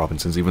didn't help the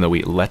Robinsons, even though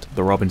we let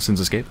the Robinsons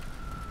escape.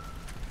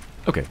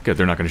 Okay, good,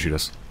 they're not going to shoot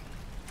us.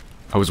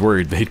 I was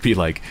worried they'd be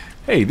like,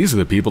 hey, these are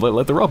the people that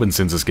let the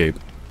Robinsons escape.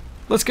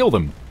 Let's kill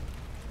them.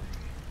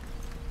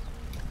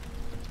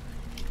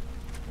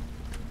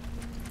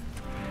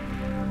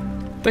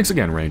 Thanks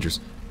again, Rangers.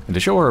 And to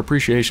show our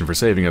appreciation for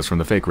saving us from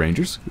the fake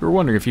Rangers, we were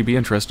wondering if you'd be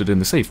interested in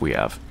the safe we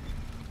have.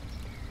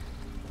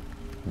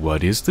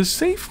 What is the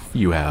safe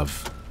you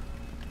have?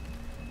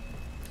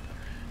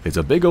 It's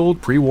a big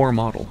old pre-war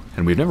model,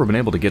 and we've never been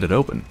able to get it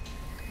open.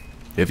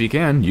 If you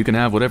can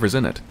have whatever's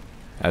in it,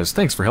 as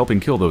thanks for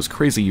helping kill those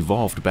crazy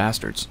evolved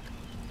bastards.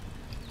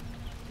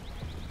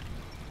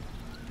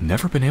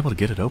 Never been able to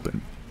get it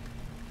open.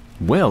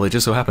 Well, it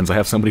just so happens I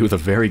have somebody with a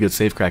very good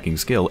safe-cracking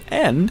skill,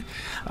 and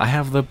I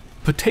have the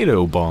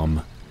potato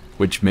bomb,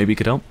 which maybe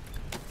could help.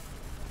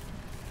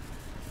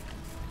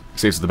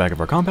 Safe's at the back of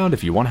our compound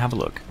if you want to have a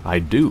look. I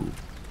do.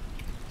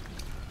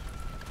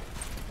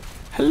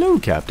 Hello,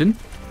 Captain.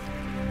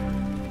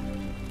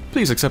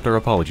 Please accept our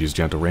apologies,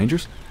 gentle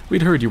Rangers.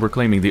 We'd heard you were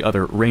claiming the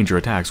other Ranger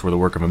attacks were the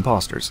work of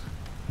imposters,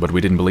 but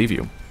we didn't believe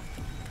you.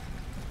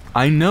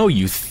 I know,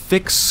 you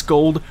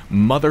thick-skulled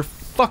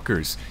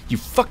motherfuckers! You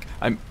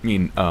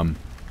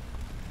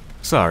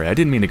Sorry, I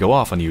didn't mean to go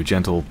off on you,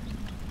 gentle...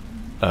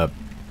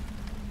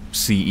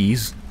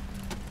 CEs.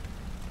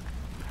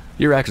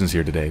 Your actions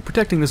here today,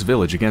 protecting this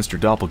village against your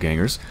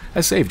doppelgangers,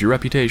 has saved your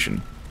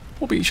reputation.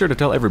 We'll be sure to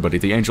tell everybody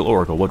at the Angel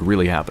Oracle what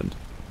really happened.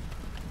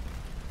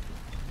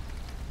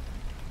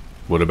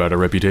 What about our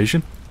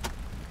reputation?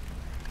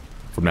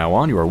 From now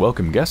on, you are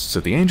welcome guests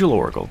at the Angel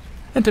Oracle,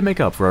 and to make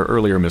up for our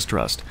earlier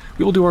mistrust,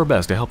 we will do our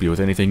best to help you with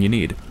anything you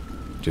need.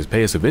 Just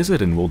pay us a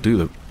visit, and we'll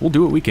do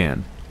what we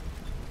can.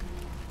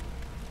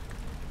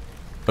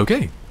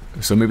 Okay,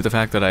 so maybe the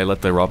fact that I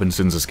let the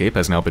Robinsons escape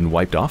has now been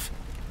wiped off?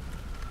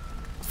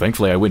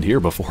 Thankfully I went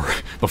here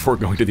before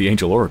going to the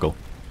Angel Oracle.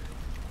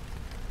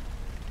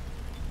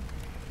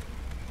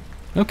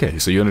 Okay,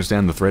 so you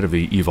understand the threat of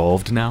the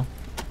Evolved now?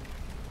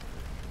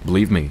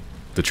 Believe me,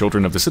 the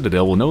children of the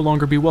Citadel will no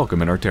longer be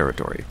welcome in our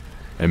territory,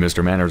 and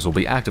Mr. Manners will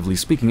be actively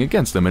speaking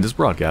against them in his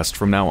broadcasts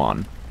from now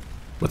on.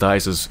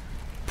 Matthias's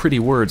pretty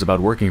words about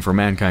working for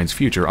mankind's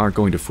future aren't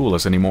going to fool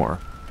us anymore.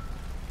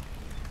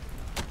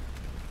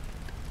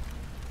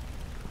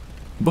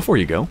 Before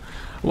you go,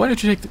 why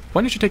don't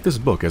you take this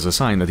book as a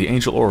sign that the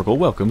Angel Oracle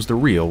welcomes the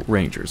real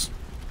Rangers?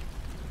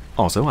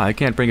 Also, I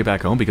can't bring it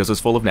back home because it's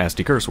full of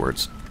nasty curse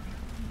words.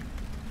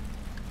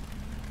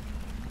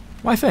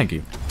 Why, thank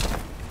you.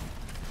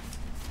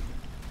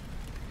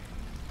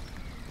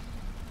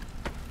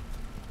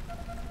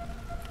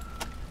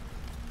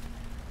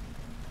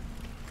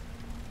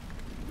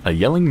 A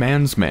yelling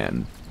man's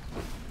man.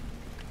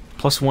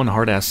 +1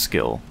 hard-ass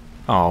skill.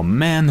 Oh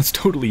man, that's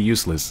totally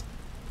useless.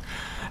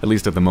 At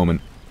least at the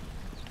moment.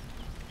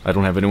 I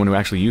don't have anyone who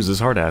actually uses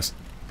hard-ass.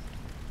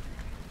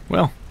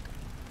 Well,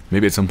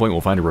 maybe at some point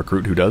we'll find a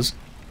recruit who does.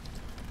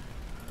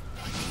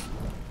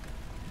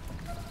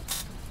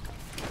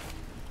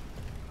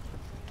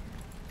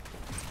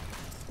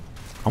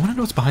 I want to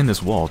know what's behind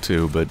this wall,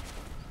 too, but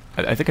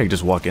I think I can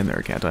just walk in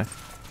there, can't I?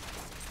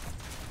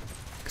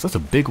 Because that's a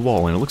big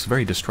wall, and it looks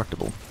very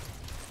destructible.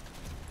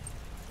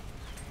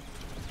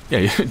 Yeah,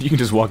 you can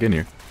just walk in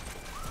here.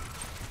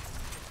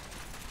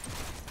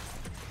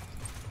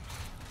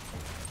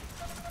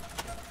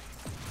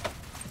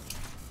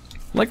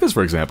 Like this,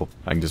 for example.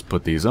 I can just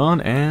put these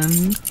on,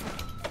 and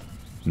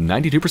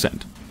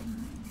 92%.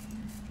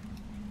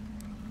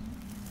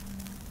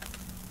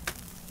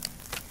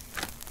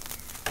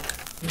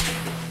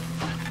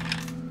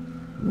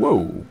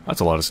 Whoa, that's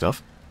a lot of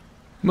stuff.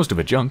 Most of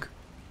it junk.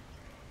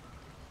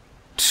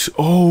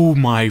 Oh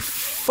my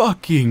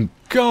fucking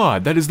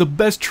god, that is the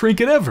best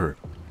trinket ever!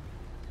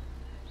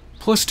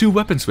 +2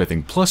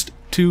 weaponsmithing,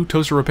 +2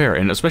 toaster repair,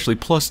 and especially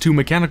 +2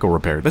 mechanical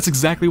repair. That's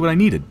exactly what I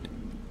needed.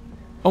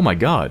 Oh my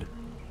god.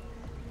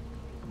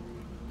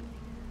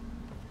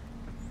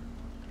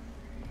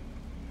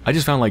 I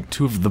just found like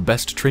 2 of the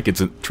best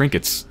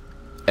trinkets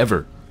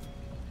ever.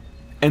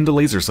 And the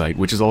laser sight,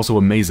 which is also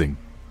amazing.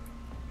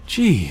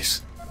 Jeez.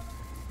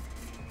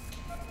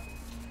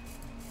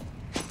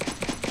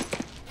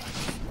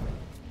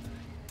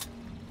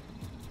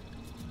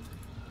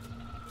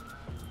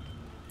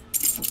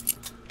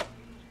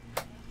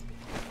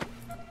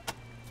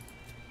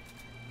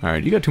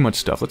 Alright, you got too much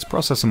stuff. Let's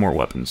process some more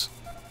weapons.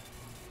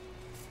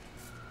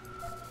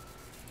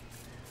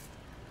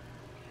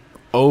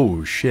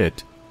 Oh,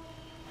 shit.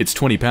 It's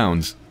 20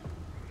 pounds.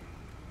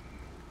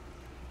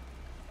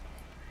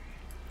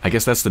 I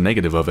guess that's the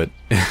negative of it.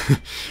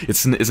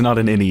 It's not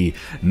in any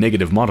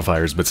negative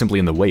modifiers, but simply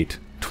in the weight.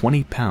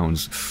 20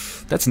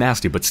 pounds. That's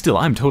nasty, but still,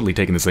 I'm totally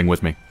taking this thing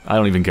with me. I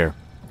don't even care.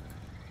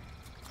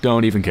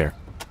 Don't even care.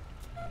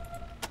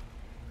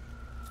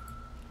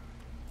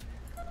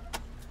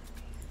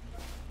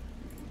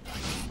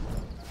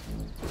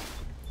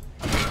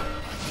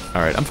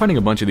 Alright, I'm finding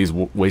a bunch of these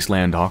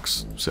Wasteland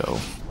hawks, so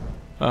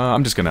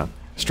I'm just gonna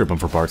strip them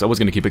for parts. I was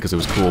gonna keep it because it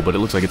was cool, but it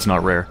looks like it's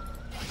not rare.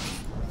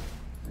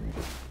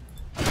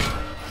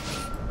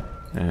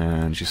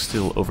 And she's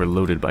still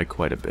overloaded by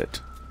quite a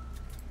bit.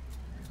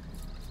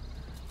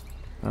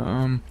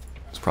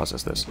 Let's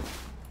process this.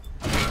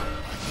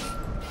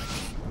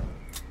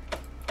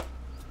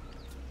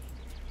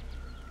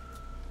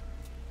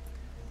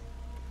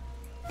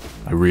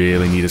 I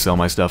really need to sell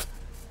my stuff.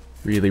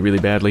 Really, really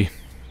badly.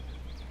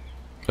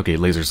 Okay,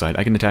 laser sight.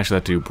 I can attach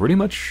that to pretty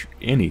much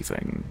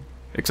anything.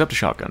 Except a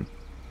shotgun.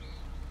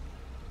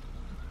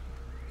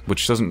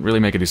 Which doesn't really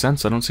make any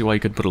sense. I don't see why you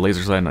could put a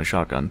laser sight on a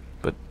shotgun,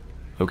 but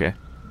okay.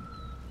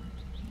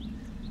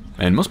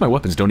 And most of my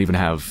weapons don't even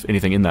have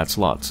anything in that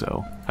slot,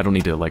 so I don't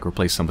need to, like,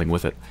 replace something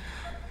with it.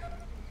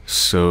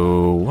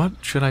 So, what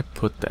should I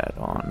put that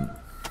on?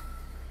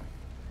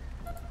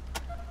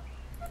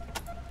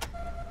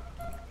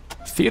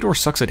 Theodore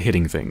sucks at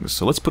hitting things,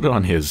 so let's put it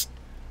on his.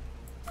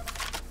 I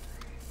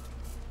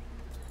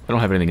don't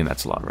have anything in that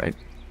slot, right?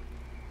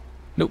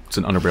 Nope, it's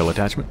an underbarrel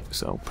attachment,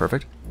 so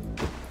perfect.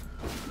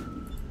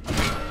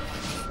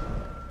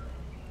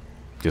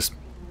 Just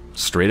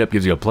straight up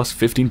gives you a plus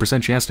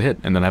 15% chance to hit,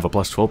 and then I have a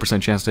plus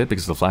 12% chance to hit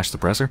because of the flash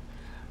suppressor.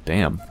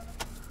 Damn.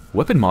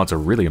 Weapon mods are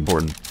really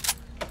important.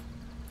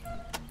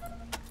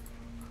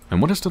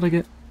 And what else did I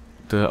get?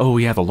 Oh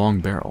yeah, the long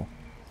barrel.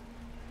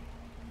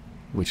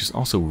 Which is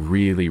also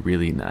really,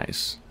 really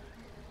nice.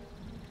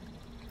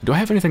 Do I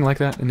have anything like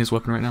that in his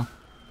weapon right now?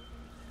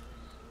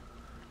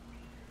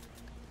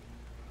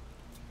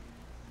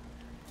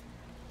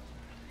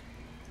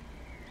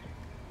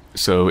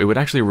 So it would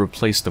actually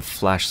replace the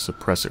flash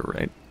suppressor,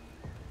 right?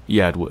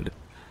 Yeah, it would.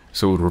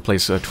 So it would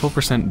replace a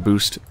 12%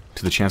 boost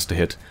to the chance to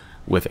hit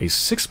with a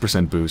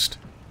 6% boost,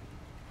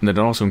 and then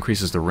it also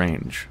increases the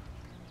range.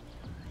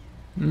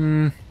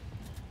 I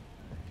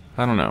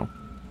don't know.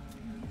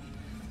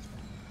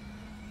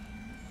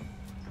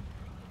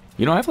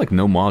 You know, I have like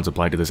no mods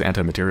applied to this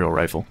anti-material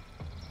rifle.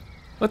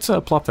 Let's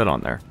plop that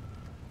on there.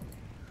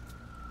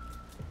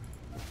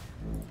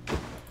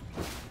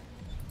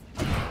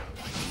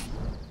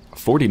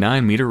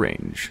 49-meter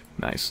range.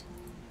 Nice.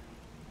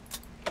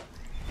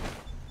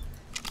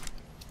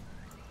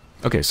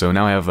 Okay, so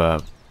now I have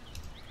a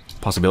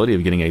possibility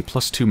of getting a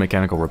 +2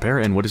 mechanical repair,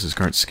 and what is his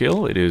current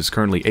skill? It is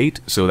currently 8,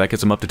 so that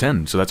gets him up to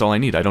 10, so that's all I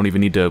need. I don't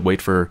even need to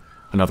wait for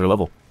another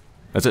level.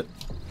 That's it.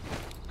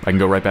 I can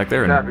go right back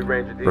there and Copy,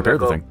 Ranger D. repair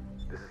the Echo. thing.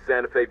 This is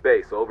Santa Fe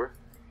Base, over.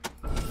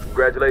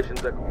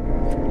 Congratulations.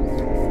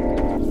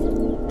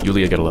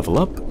 Yulia got a level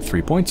up.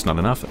 3 points, not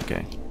enough.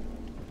 Okay.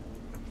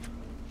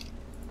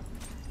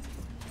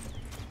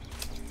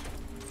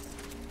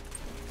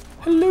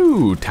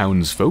 Hello,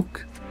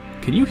 townsfolk.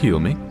 Can you heal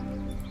me?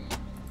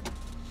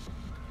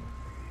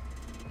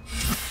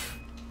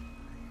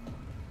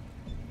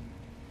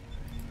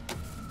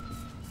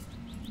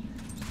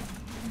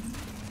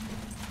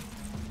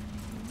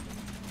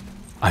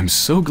 I'm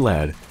so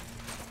glad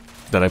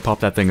that I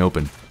popped that thing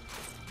open.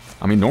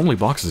 I mean, normally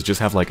boxes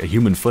just have like a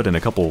human foot and a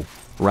couple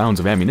rounds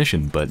of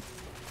ammunition, but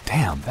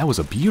damn, that was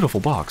a beautiful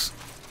box.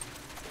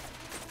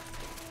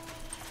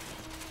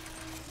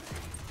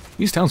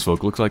 These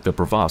townsfolk look like the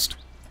Provost.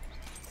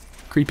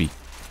 Creepy.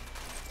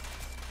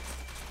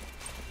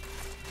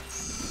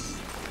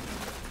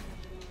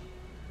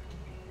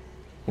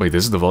 Wait,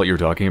 this is the vault you were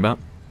talking about?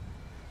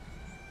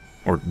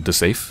 Or the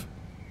safe?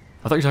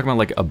 I thought you were talking about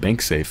like a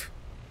bank safe.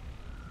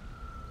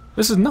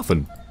 This is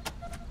nothing.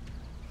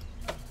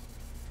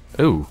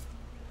 Oh.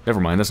 Never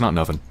mind, that's not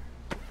nothing.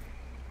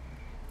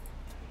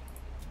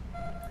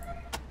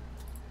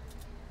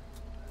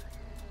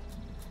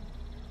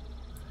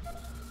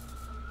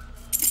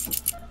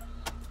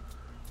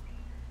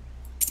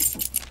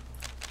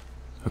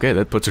 Okay,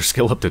 that puts her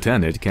skill up to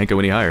 10. It can't go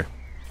any higher.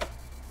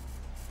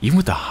 Even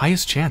with the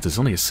highest chance, it's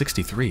only a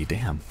 63.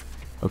 Damn.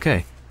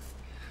 Okay.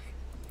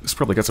 This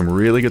probably got some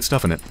really good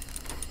stuff in it.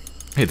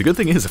 Hey, the good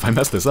thing is, if I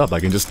mess this up, I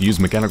can just use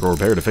mechanical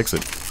repair to fix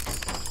it.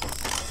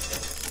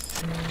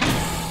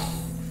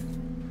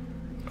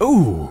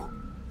 Ooh!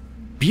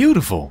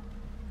 Beautiful!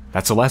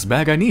 That's the last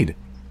bag I need.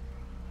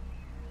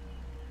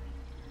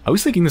 I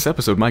was thinking this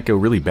episode might go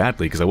really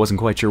badly because I wasn't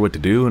quite sure what to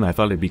do, and I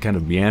thought it'd be kind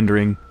of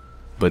meandering.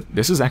 But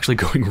this is actually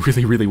going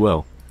really, really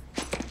well.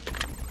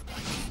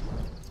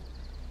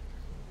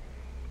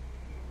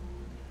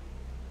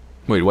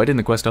 Wait, why didn't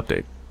the quest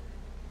update?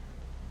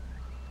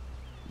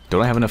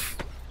 Don't I have enough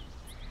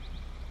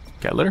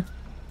cat litter?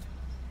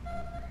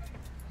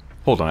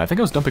 Hold on, I think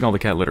I was dumping all the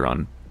cat litter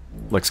on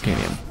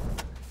Lexcanium.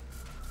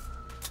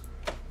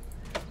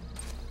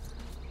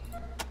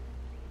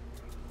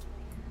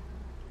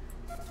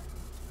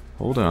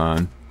 Hold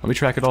on. Let me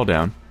track it all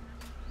down.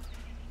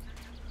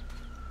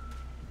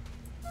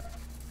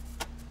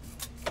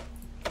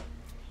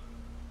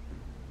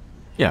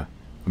 Yeah,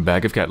 a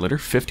bag of cat litter,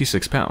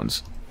 56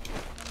 pounds.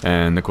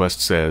 And the quest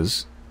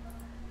says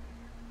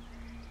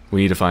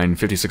we need to find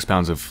 56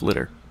 pounds of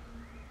litter.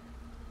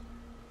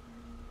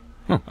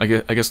 Oh, I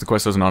guess the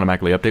quest doesn't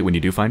automatically update when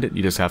you do find it.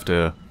 You just have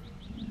to...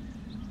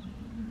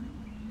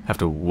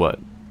 what?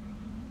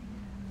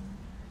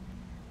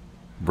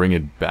 Bring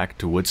it back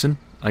to Woodson,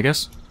 I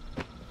guess?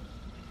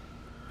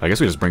 I guess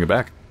we just bring it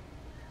back.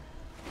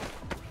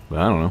 But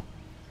I don't know.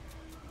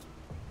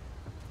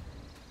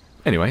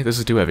 Anyway, this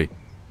is too heavy.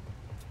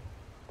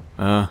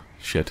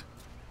 Shit.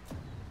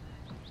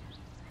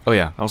 Oh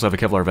yeah, I also have a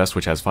Kevlar vest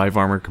which has 5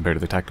 armor compared to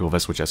the tactical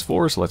vest which has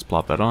 4, so let's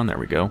plop that on. There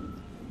we go.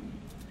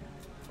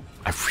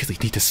 I really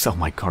need to sell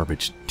my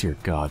garbage, dear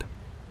God.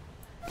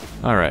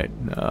 Alright,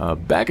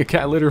 bag of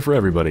cat litter for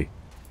everybody.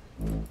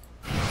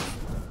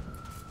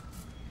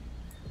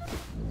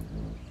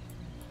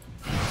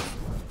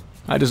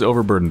 I just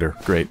overburdened her.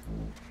 Great.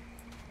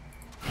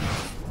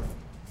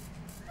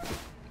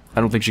 I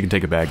don't think she can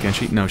take it back, can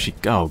she? No, she...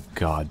 Oh,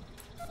 God.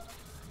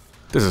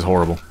 This is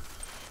horrible.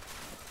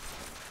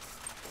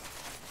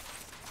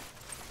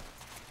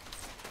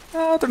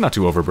 They're not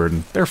too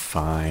overburdened. They're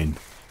fine.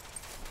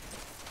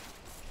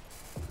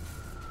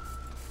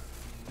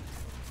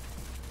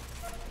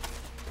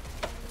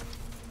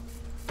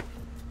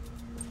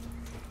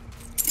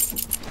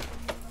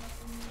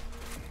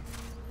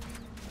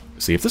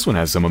 See if this one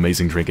has some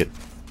amazing trinket.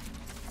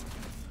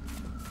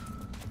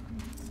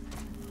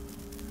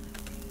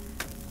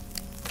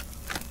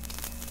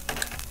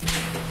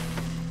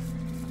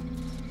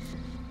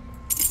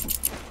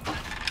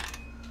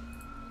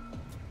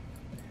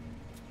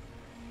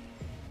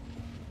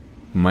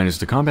 Minus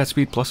to combat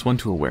speed, +1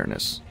 to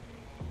awareness.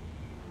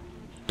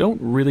 Don't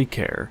really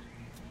care.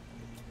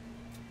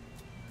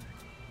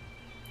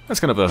 That's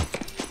kind of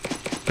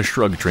a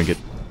shrug trinket.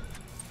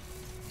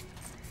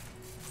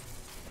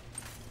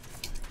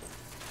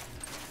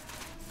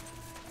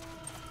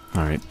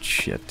 Alright,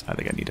 shit. I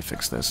think I need to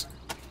fix this.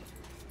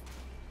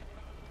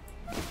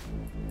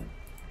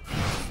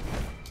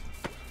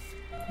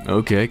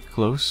 Okay,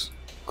 close.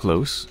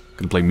 Close.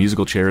 Gonna play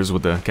musical chairs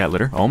with the cat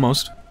litter.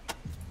 Almost.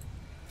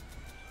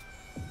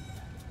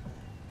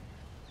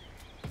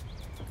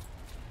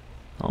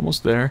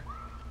 Almost there.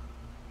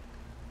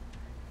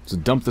 So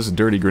dump this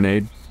dirty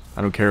grenade.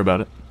 I don't care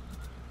about it.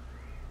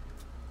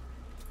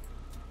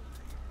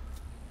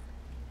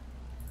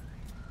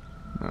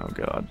 Oh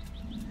god.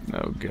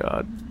 Oh,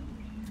 God.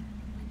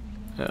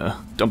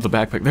 Dump the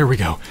backpack. There we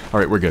go.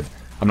 Alright, we're good.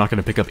 I'm not going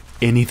to pick up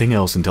anything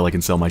else until I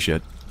can sell my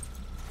shit.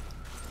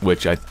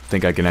 Which I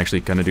think I can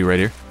actually kind of do right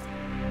here.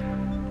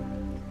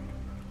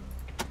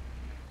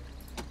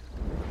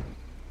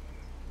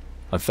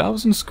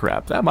 $1,000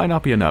 scrap. That might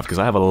not be enough, because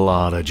I have a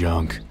lot of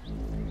junk.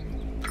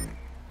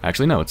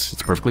 Actually, no, it's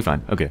perfectly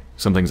fine. Okay,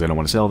 some things I don't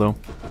want to sell, though.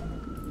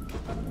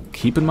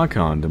 Keeping my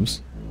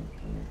condoms.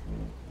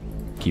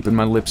 Keeping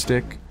my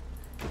lipstick.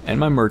 And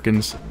my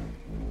merkins.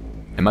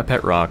 And my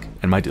pet rock.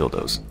 And my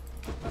dildos.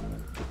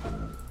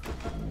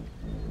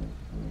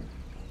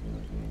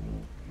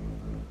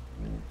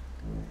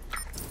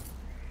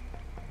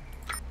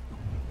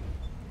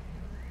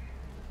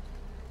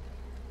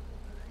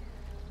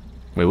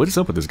 Wait, what is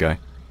up with this guy?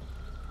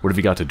 What have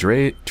you got to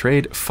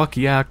trade? Fuck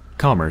yeah,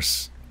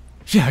 commerce.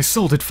 Yeah, I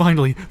sold it,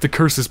 finally! The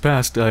curse is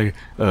past,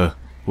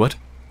 what?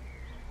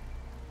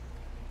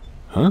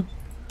 Huh?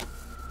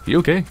 You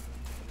okay?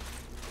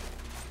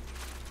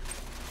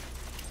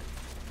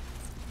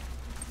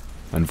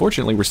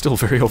 Unfortunately, we're still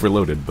very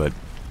overloaded, but...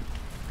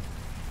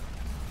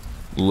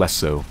 less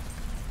so.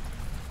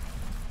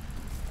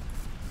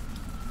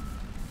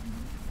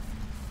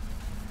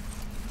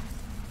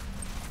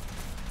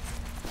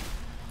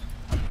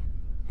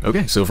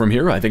 Okay, so from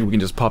here, I think we can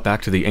just pop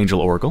back to the Angel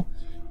Oracle.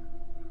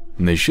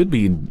 And they should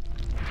be...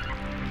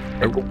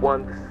 Echo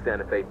 1, this is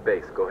Santa Fe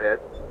Base. Go ahead.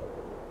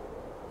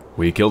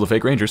 We killed the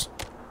fake rangers.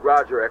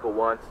 Roger, Echo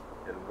 1.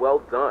 And well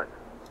done.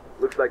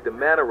 Looks like the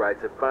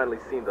Manorites have finally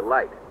seen the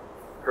light.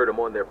 Heard them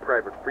on their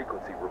private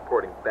frequency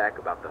reporting back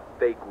about the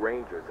fake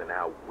rangers and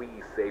how we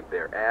saved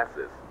their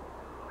asses.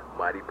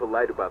 Mighty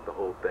polite about the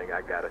whole thing,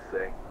 I gotta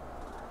say.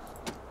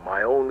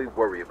 My only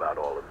worry about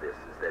all of this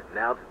is that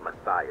now that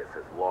Matthias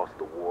has lost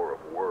the war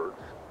of words,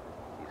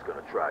 he's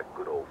gonna try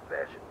good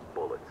old-fashioned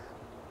bullets.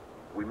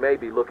 We may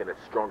be looking at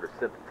stronger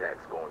synth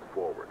attacks going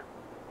forward.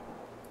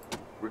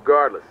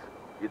 Regardless,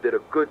 you did a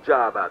good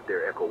job out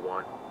there, Echo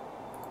 1.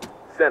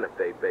 Santa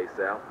Fe Base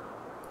out.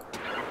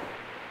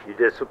 You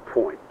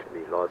disappoint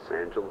me, Los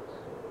Angeles.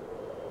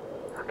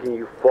 How can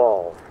you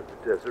fall for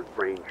the Desert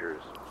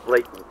Rangers'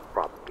 blatant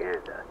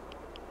propaganda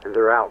and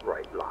their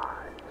outright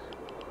lies?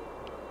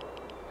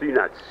 Do you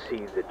not see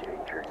the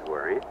danger you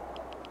are in?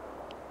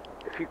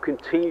 If you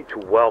continue to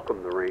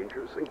welcome the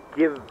Rangers and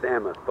give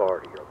them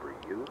authority over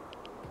you,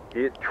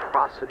 the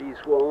atrocities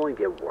will only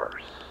get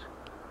worse.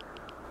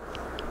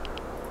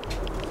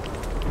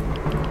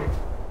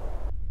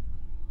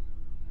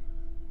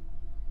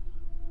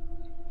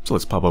 So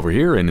let's pop over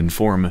here and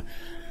inform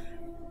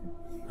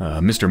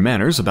Mr.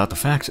 Manners about the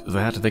fact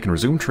that they can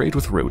resume trade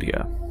with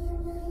Rhodia.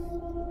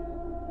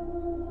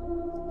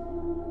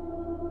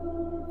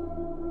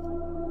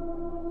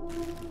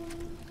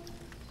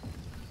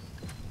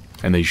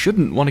 And they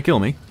shouldn't want to kill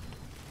me.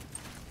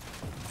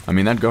 I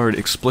mean, that guard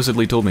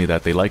explicitly told me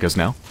that they like us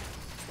now.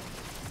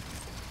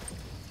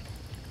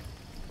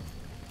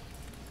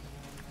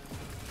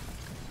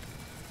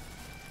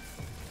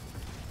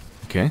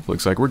 Okay,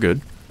 looks like we're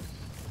good.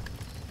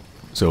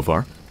 So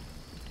far.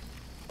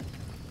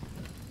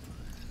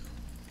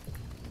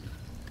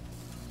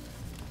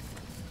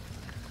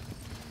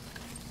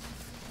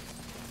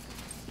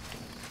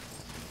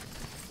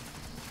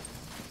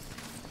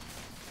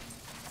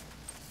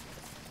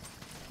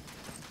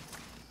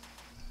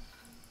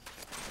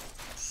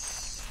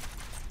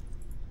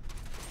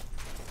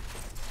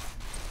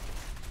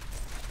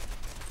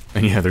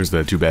 And yeah, there's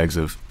the 2 bags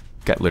of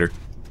cat litter.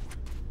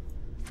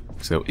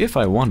 So if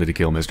I wanted to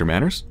kill Mr.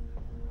 Manners,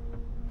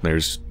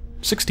 there's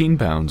 16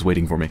 pounds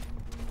waiting for me.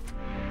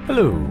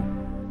 Hello.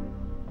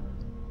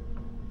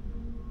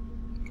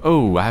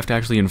 Oh, I have to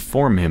actually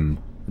inform him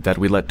that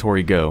we let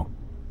Tori go.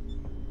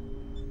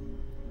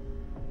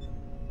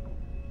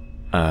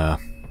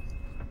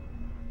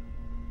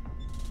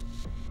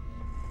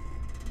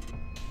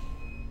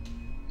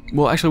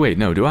 Well, actually, wait,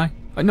 no, do I?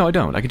 No, I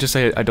don't. I can just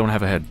say I don't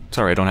have a head.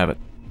 Sorry, I don't have it.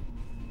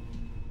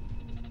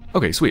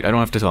 Okay, sweet. I don't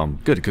have to tell him.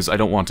 Good, because I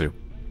don't want to.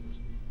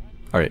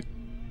 Alright.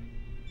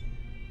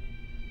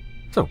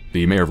 So,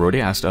 the mayor of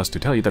Rhodia asked us to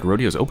tell you that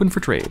Rhodia is open for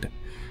trade.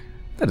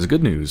 That is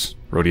good news.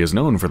 Rhodia is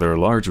known for their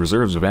large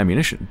reserves of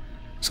ammunition,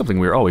 something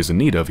we are always in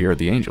need of here at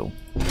the Angel.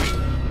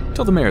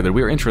 Tell the mayor that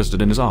we are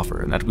interested in his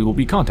offer and that we will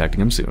be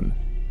contacting him soon.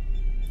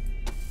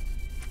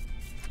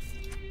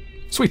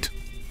 Sweet.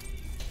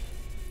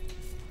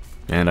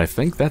 And I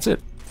think that's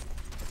it.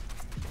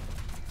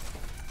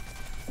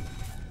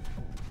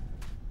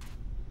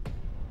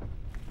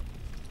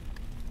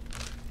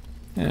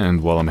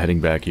 And while I'm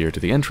heading back here to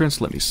the entrance,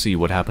 let me see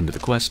what happened to the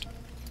quest.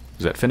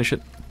 Does that finish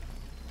it?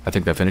 I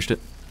think that finished it.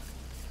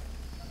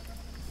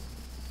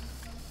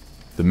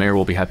 The mayor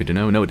will be happy to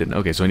know. No, it didn't.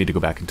 Okay, so I need to go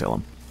back and tell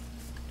him.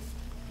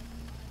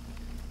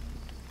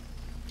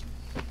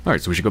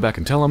 Alright, so we should go back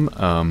and tell him.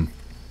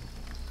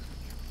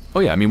 Oh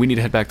yeah, I mean, we need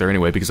to head back there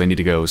anyway because I need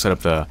to go set up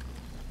the...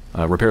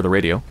 repair the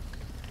radio.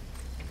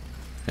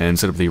 And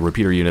set up the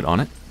repeater unit on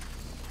it.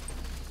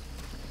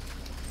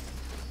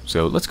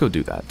 So let's go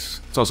do that.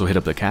 Let's also hit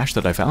up the cache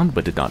that I found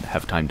but did not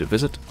have time to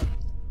visit.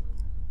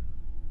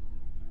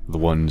 The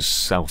one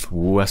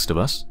southwest of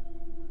us.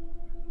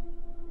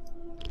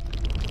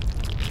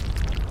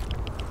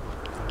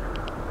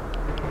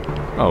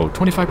 Oh,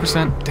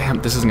 25%?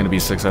 Damn, this isn't going to be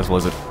successful,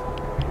 is it?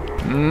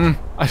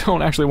 I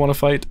don't actually want to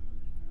fight.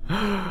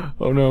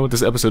 Oh no,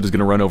 this episode is going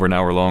to run over an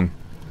hour long.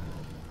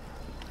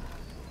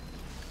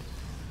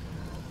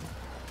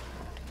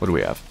 What do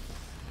we have?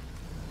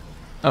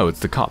 Oh, it's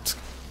the Kotsk.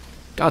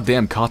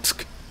 Goddamn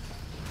Kotsk.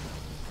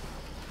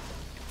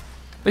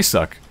 They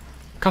suck.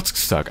 Kotsk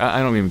suck. I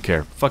don't even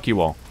care. Fuck you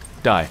all.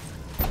 Die.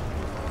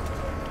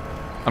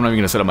 I'm not even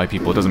going to set up my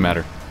people. It doesn't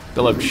matter.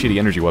 They'll have shitty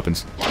energy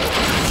weapons.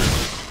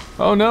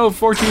 Oh no,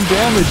 14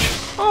 damage!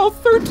 Oh,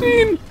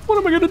 13! What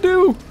am I gonna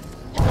do?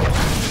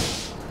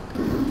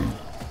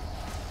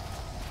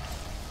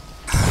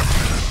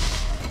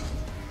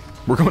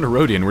 We're going to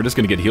Rodian, we're just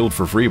gonna get healed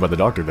for free by the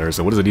doctor there,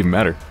 so what does it even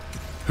matter?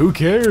 Who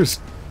cares?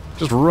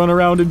 Just run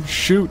around and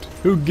shoot.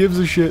 Who gives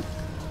a shit?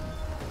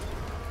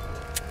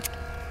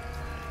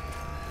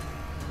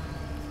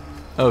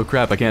 Oh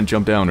crap, I can't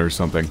jump down or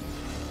something.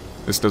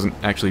 This doesn't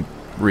actually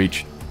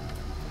reach.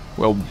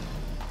 Well,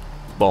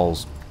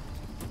 balls.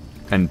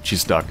 And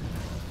she's stuck.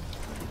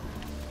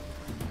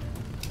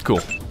 Cool.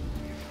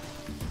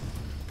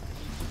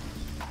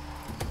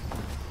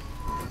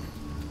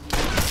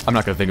 I'm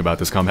not gonna think about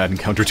this combat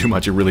encounter too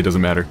much, it really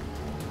doesn't matter.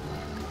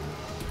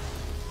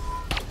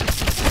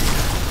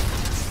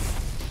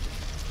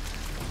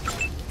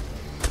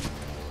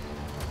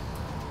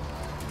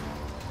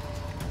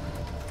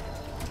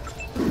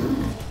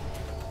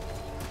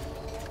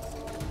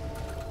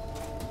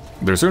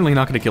 They're certainly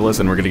not gonna kill us,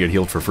 and we're gonna get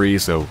healed for free,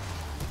 so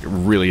it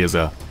really is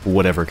a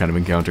whatever kind of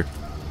encounter.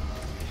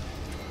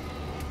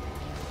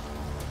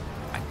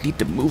 I need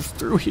to move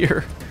through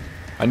here.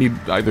 I need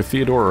either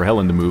Theodore or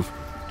Helen to move.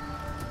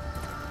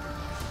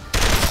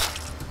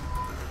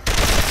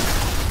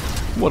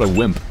 What a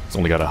wimp. It's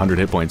only got 100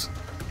 hit points.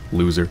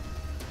 Loser.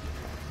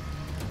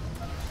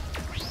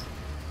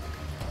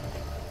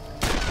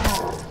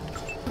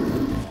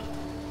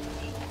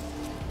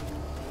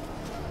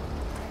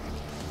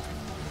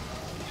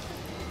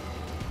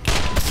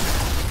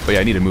 But yeah,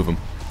 I need to move him.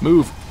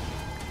 Move!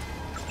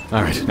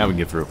 Alright, now we can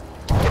get through.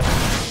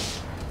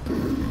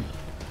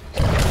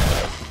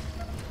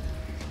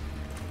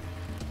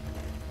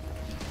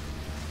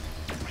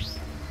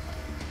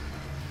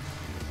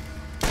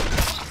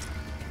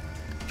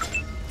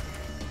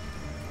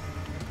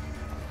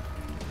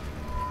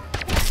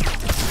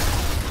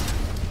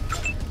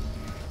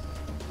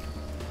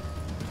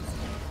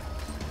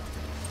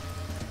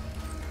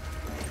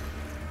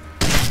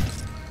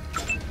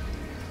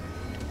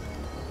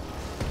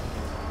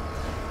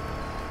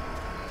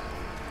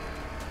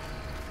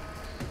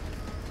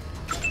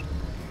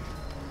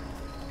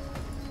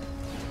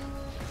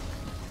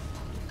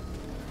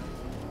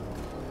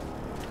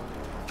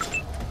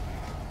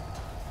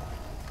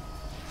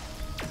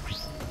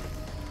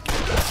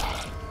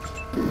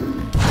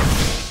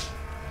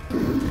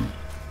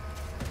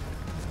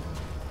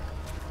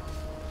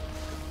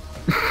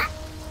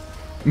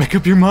 Make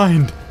up your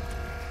mind!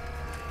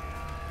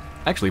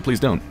 Actually, please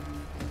don't.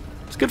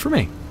 It's good for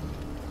me.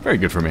 Very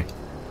good for me.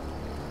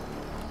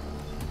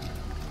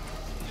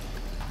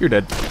 You're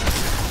dead.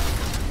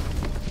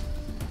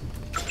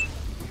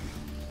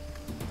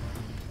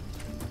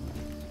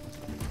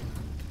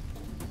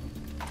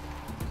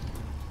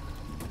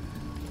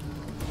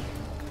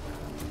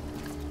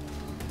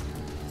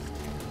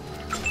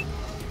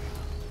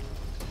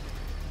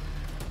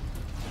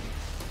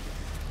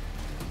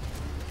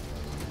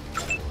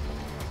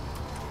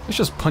 Let's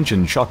just punch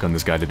and shotgun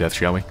this guy to death,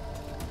 shall we?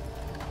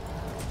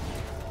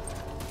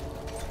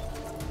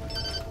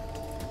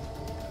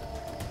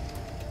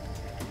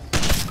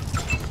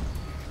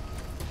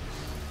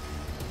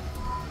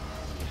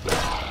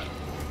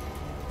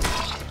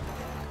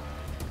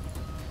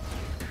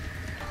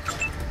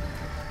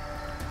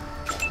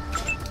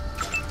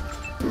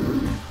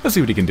 Let's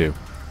see what he can do.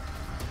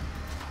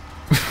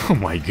 Oh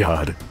my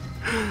god.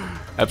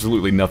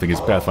 Absolutely nothing is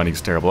pathfinding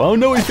is terrible. Oh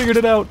no, he figured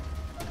it out!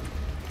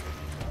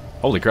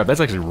 Holy crap, that's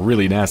actually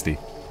really nasty.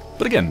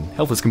 But again,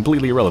 health is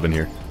completely irrelevant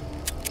here.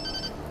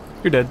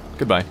 You're dead.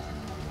 Goodbye.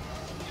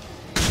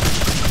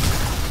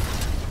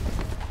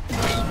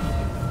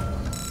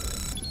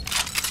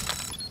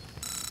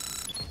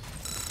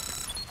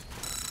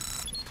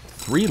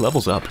 Three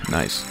levels up.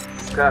 Nice.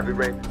 Copy,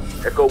 Ranger.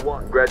 Echo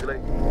 1,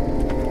 congratulations.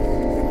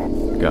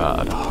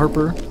 Got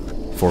Harper.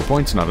 4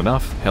 points, not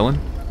enough.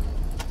 Helen.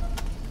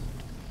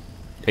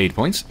 8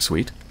 points.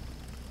 Sweet.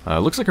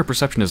 Looks like her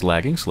perception is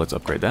lagging, so let's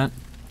upgrade that.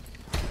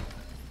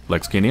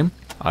 Lexkinium.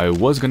 I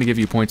was going to give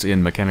you points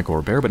in mechanical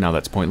repair, but now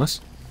that's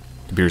pointless.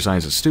 Computer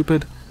science is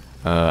stupid.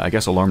 I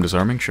guess alarm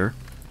disarming, sure.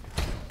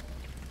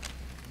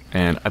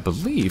 And I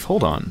believe,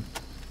 hold on.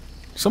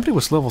 Somebody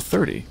was level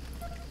 30.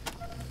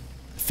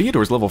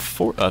 Theodore's level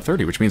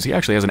 30, which means he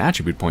actually has an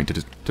attribute point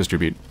to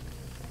distribute.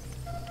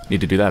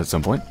 Need to do that at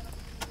some point.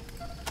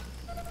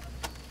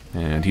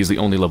 And he's the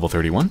only level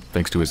 31,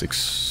 thanks to his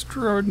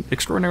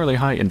extraordinarily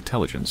high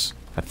intelligence.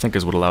 I think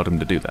is what allowed him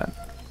to do that.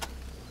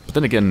 But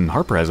then again,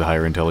 Harper has a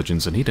higher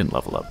intelligence and he didn't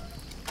level up.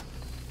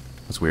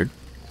 That's weird.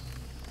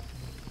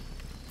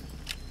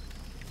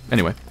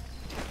 Anyway.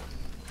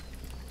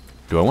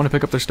 Do I want to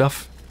pick up their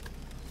stuff?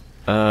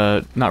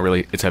 Not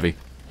really. It's heavy.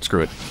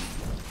 Screw it.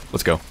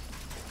 Let's go.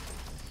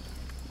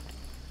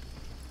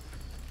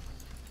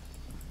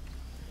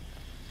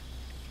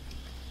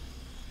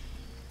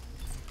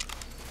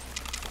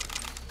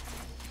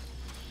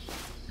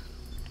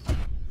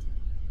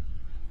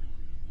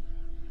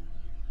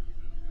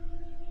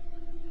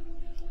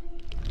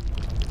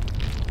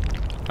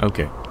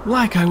 Okay.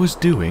 Like I was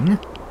doing.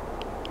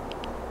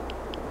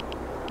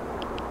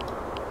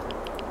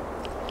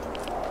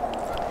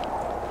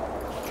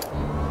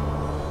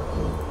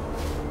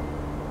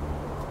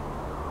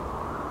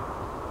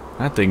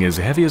 That thing is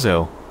heavy as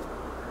hell.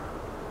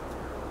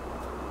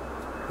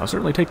 I'll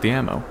certainly take the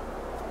ammo.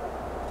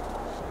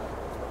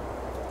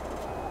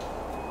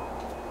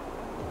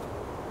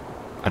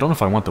 I don't know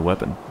if I want the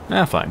weapon.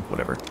 Fine,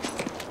 whatever.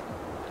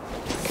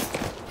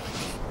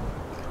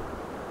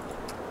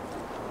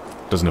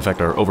 Doesn't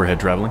affect our overhead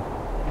traveling.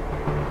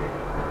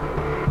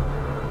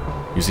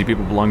 You see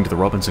people belonging to the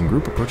Robinson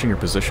group approaching your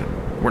position.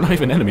 We're not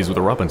even enemies with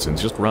the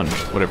Robinsons, just run.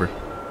 Whatever.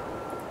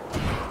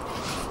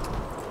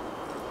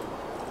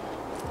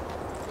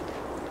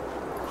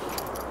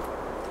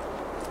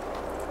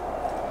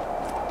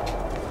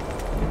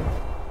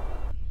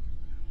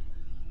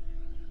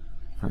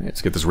 Alright,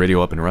 let's get this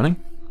radio up and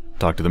running.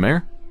 Talk to the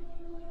mayor.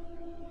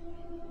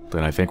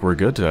 Then I think we're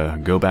good to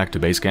go back to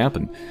base camp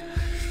and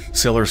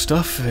sell our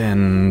stuff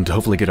and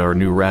hopefully get our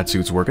new rat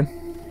suits working.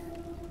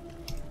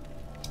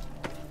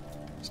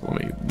 So let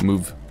me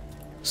move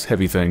this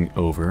heavy thing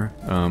over.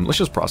 Let's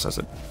just process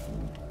it.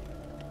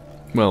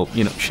 Well,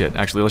 you know, shit.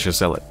 Actually, let's just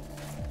sell it.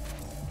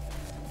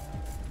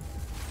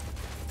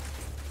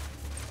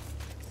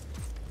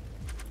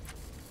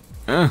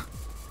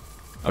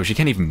 Oh, she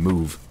can't even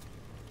move.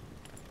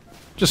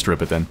 Just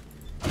strip it then.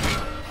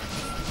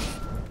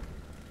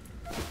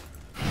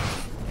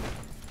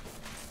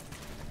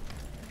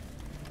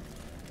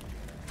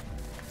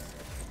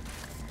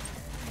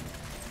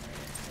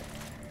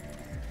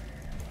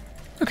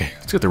 Okay,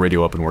 let's get the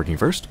radio up and working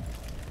first.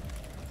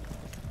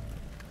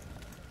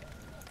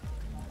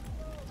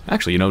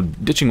 Actually, you know,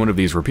 ditching one of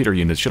these repeater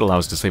units should allow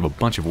us to save a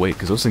bunch of weight,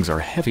 because those things are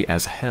heavy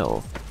as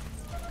hell.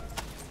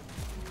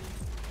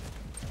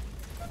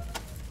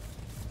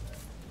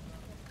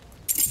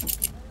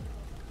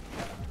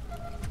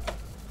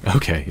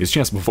 Okay, his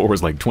chance before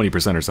was like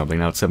 20% or something,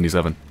 now it's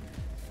 77.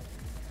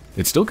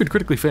 It still could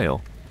critically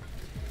fail.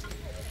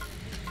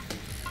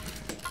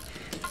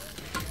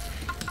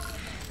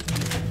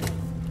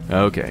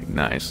 Okay,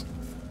 nice.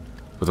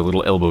 With a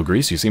little elbow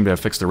grease, you seem to have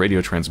fixed the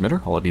radio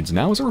transmitter. All it needs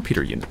now is a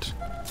repeater unit.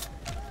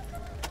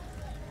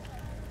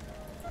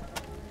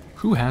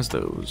 Who has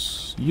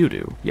those? You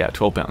do. Yeah,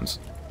 12 pounds.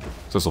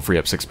 So this will free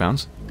up 6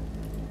 pounds.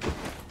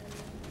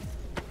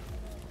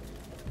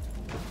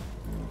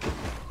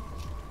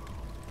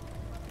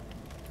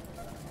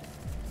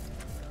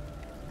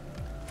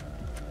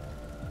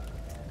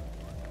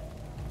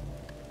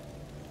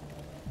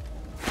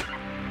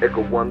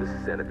 Echo 1, this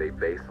is Santa Fe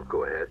Base.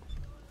 Go ahead.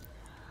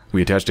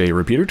 We attached a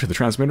repeater to the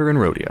transmitter in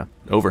Rhodia.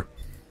 Over.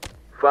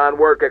 Fine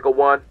work, Echo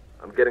 1.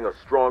 I'm getting a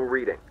strong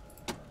reading.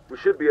 We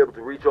should be able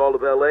to reach all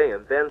of LA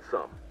and then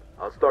some.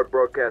 I'll start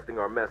broadcasting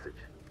our message.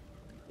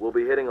 We'll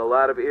be hitting a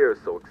lot of ears,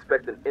 so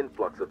expect an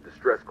influx of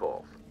distress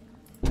calls.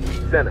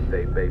 Santa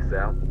Fe Base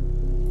out.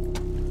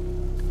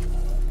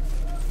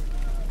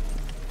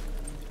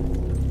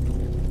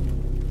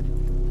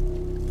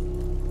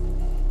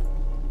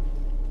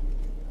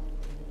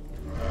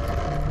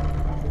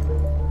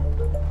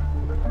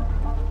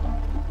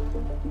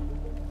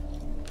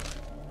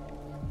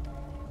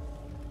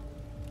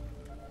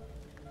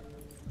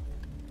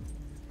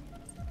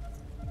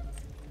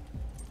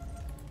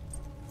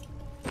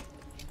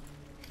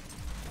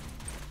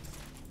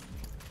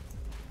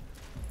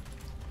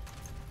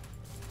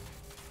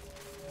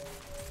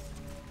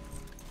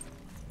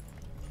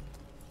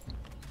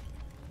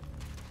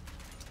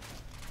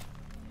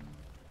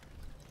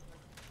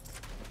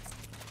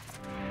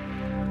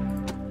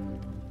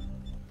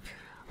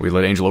 We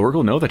let Angel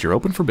Oracle know that you're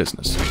open for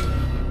business.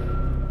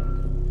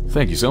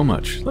 Thank you so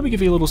much. Let me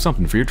give you a little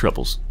something for your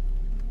troubles.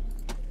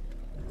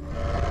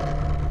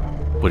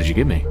 What did you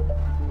give me?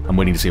 I'm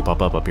waiting to see it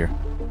pop up here.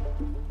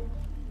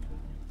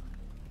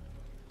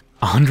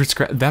 100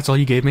 scrap. That's all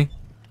you gave me?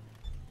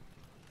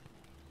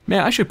 Man,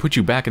 I should put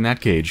you back in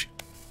that cage.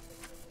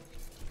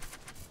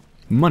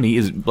 Money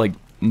is, like,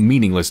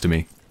 meaningless to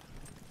me.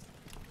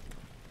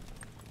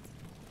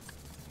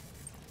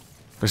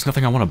 There's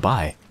nothing I want to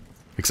buy.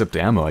 Except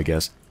ammo, I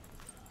guess.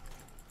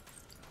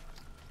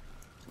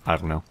 I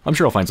don't know. I'm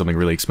sure I'll find something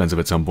really expensive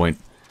at some point.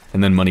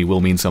 And then money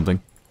will mean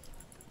something.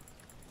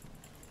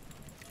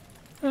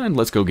 And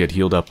let's go get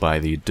healed up by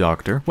the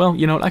doctor. Well,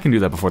 you know what? I can do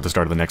that before the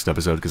start of the next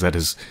episode, because that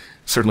is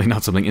certainly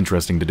not something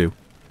interesting to do.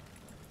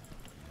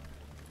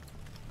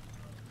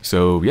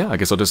 So, yeah, I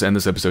guess I'll just end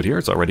this episode here.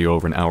 It's already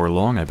over an hour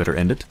long. I better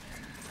end it.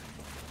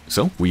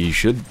 So, we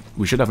should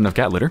have enough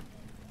cat litter.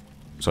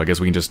 So I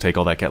guess we can just take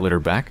all that cat litter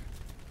back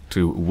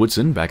to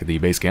Woodson, back at the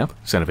base camp,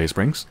 Santa Fe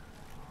Springs,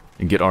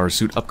 and get our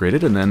suit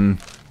upgraded, and then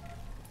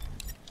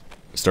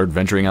start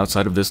venturing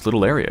outside of this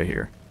little area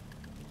here.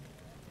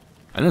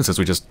 And then since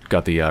we just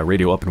got the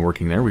radio up and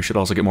working there, we should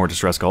also get more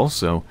distress calls,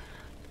 so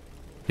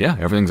yeah,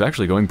 everything's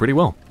actually going pretty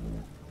well.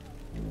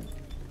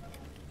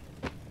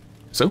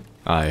 So,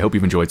 I hope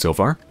you've enjoyed so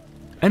far,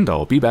 and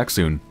I'll be back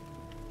soon.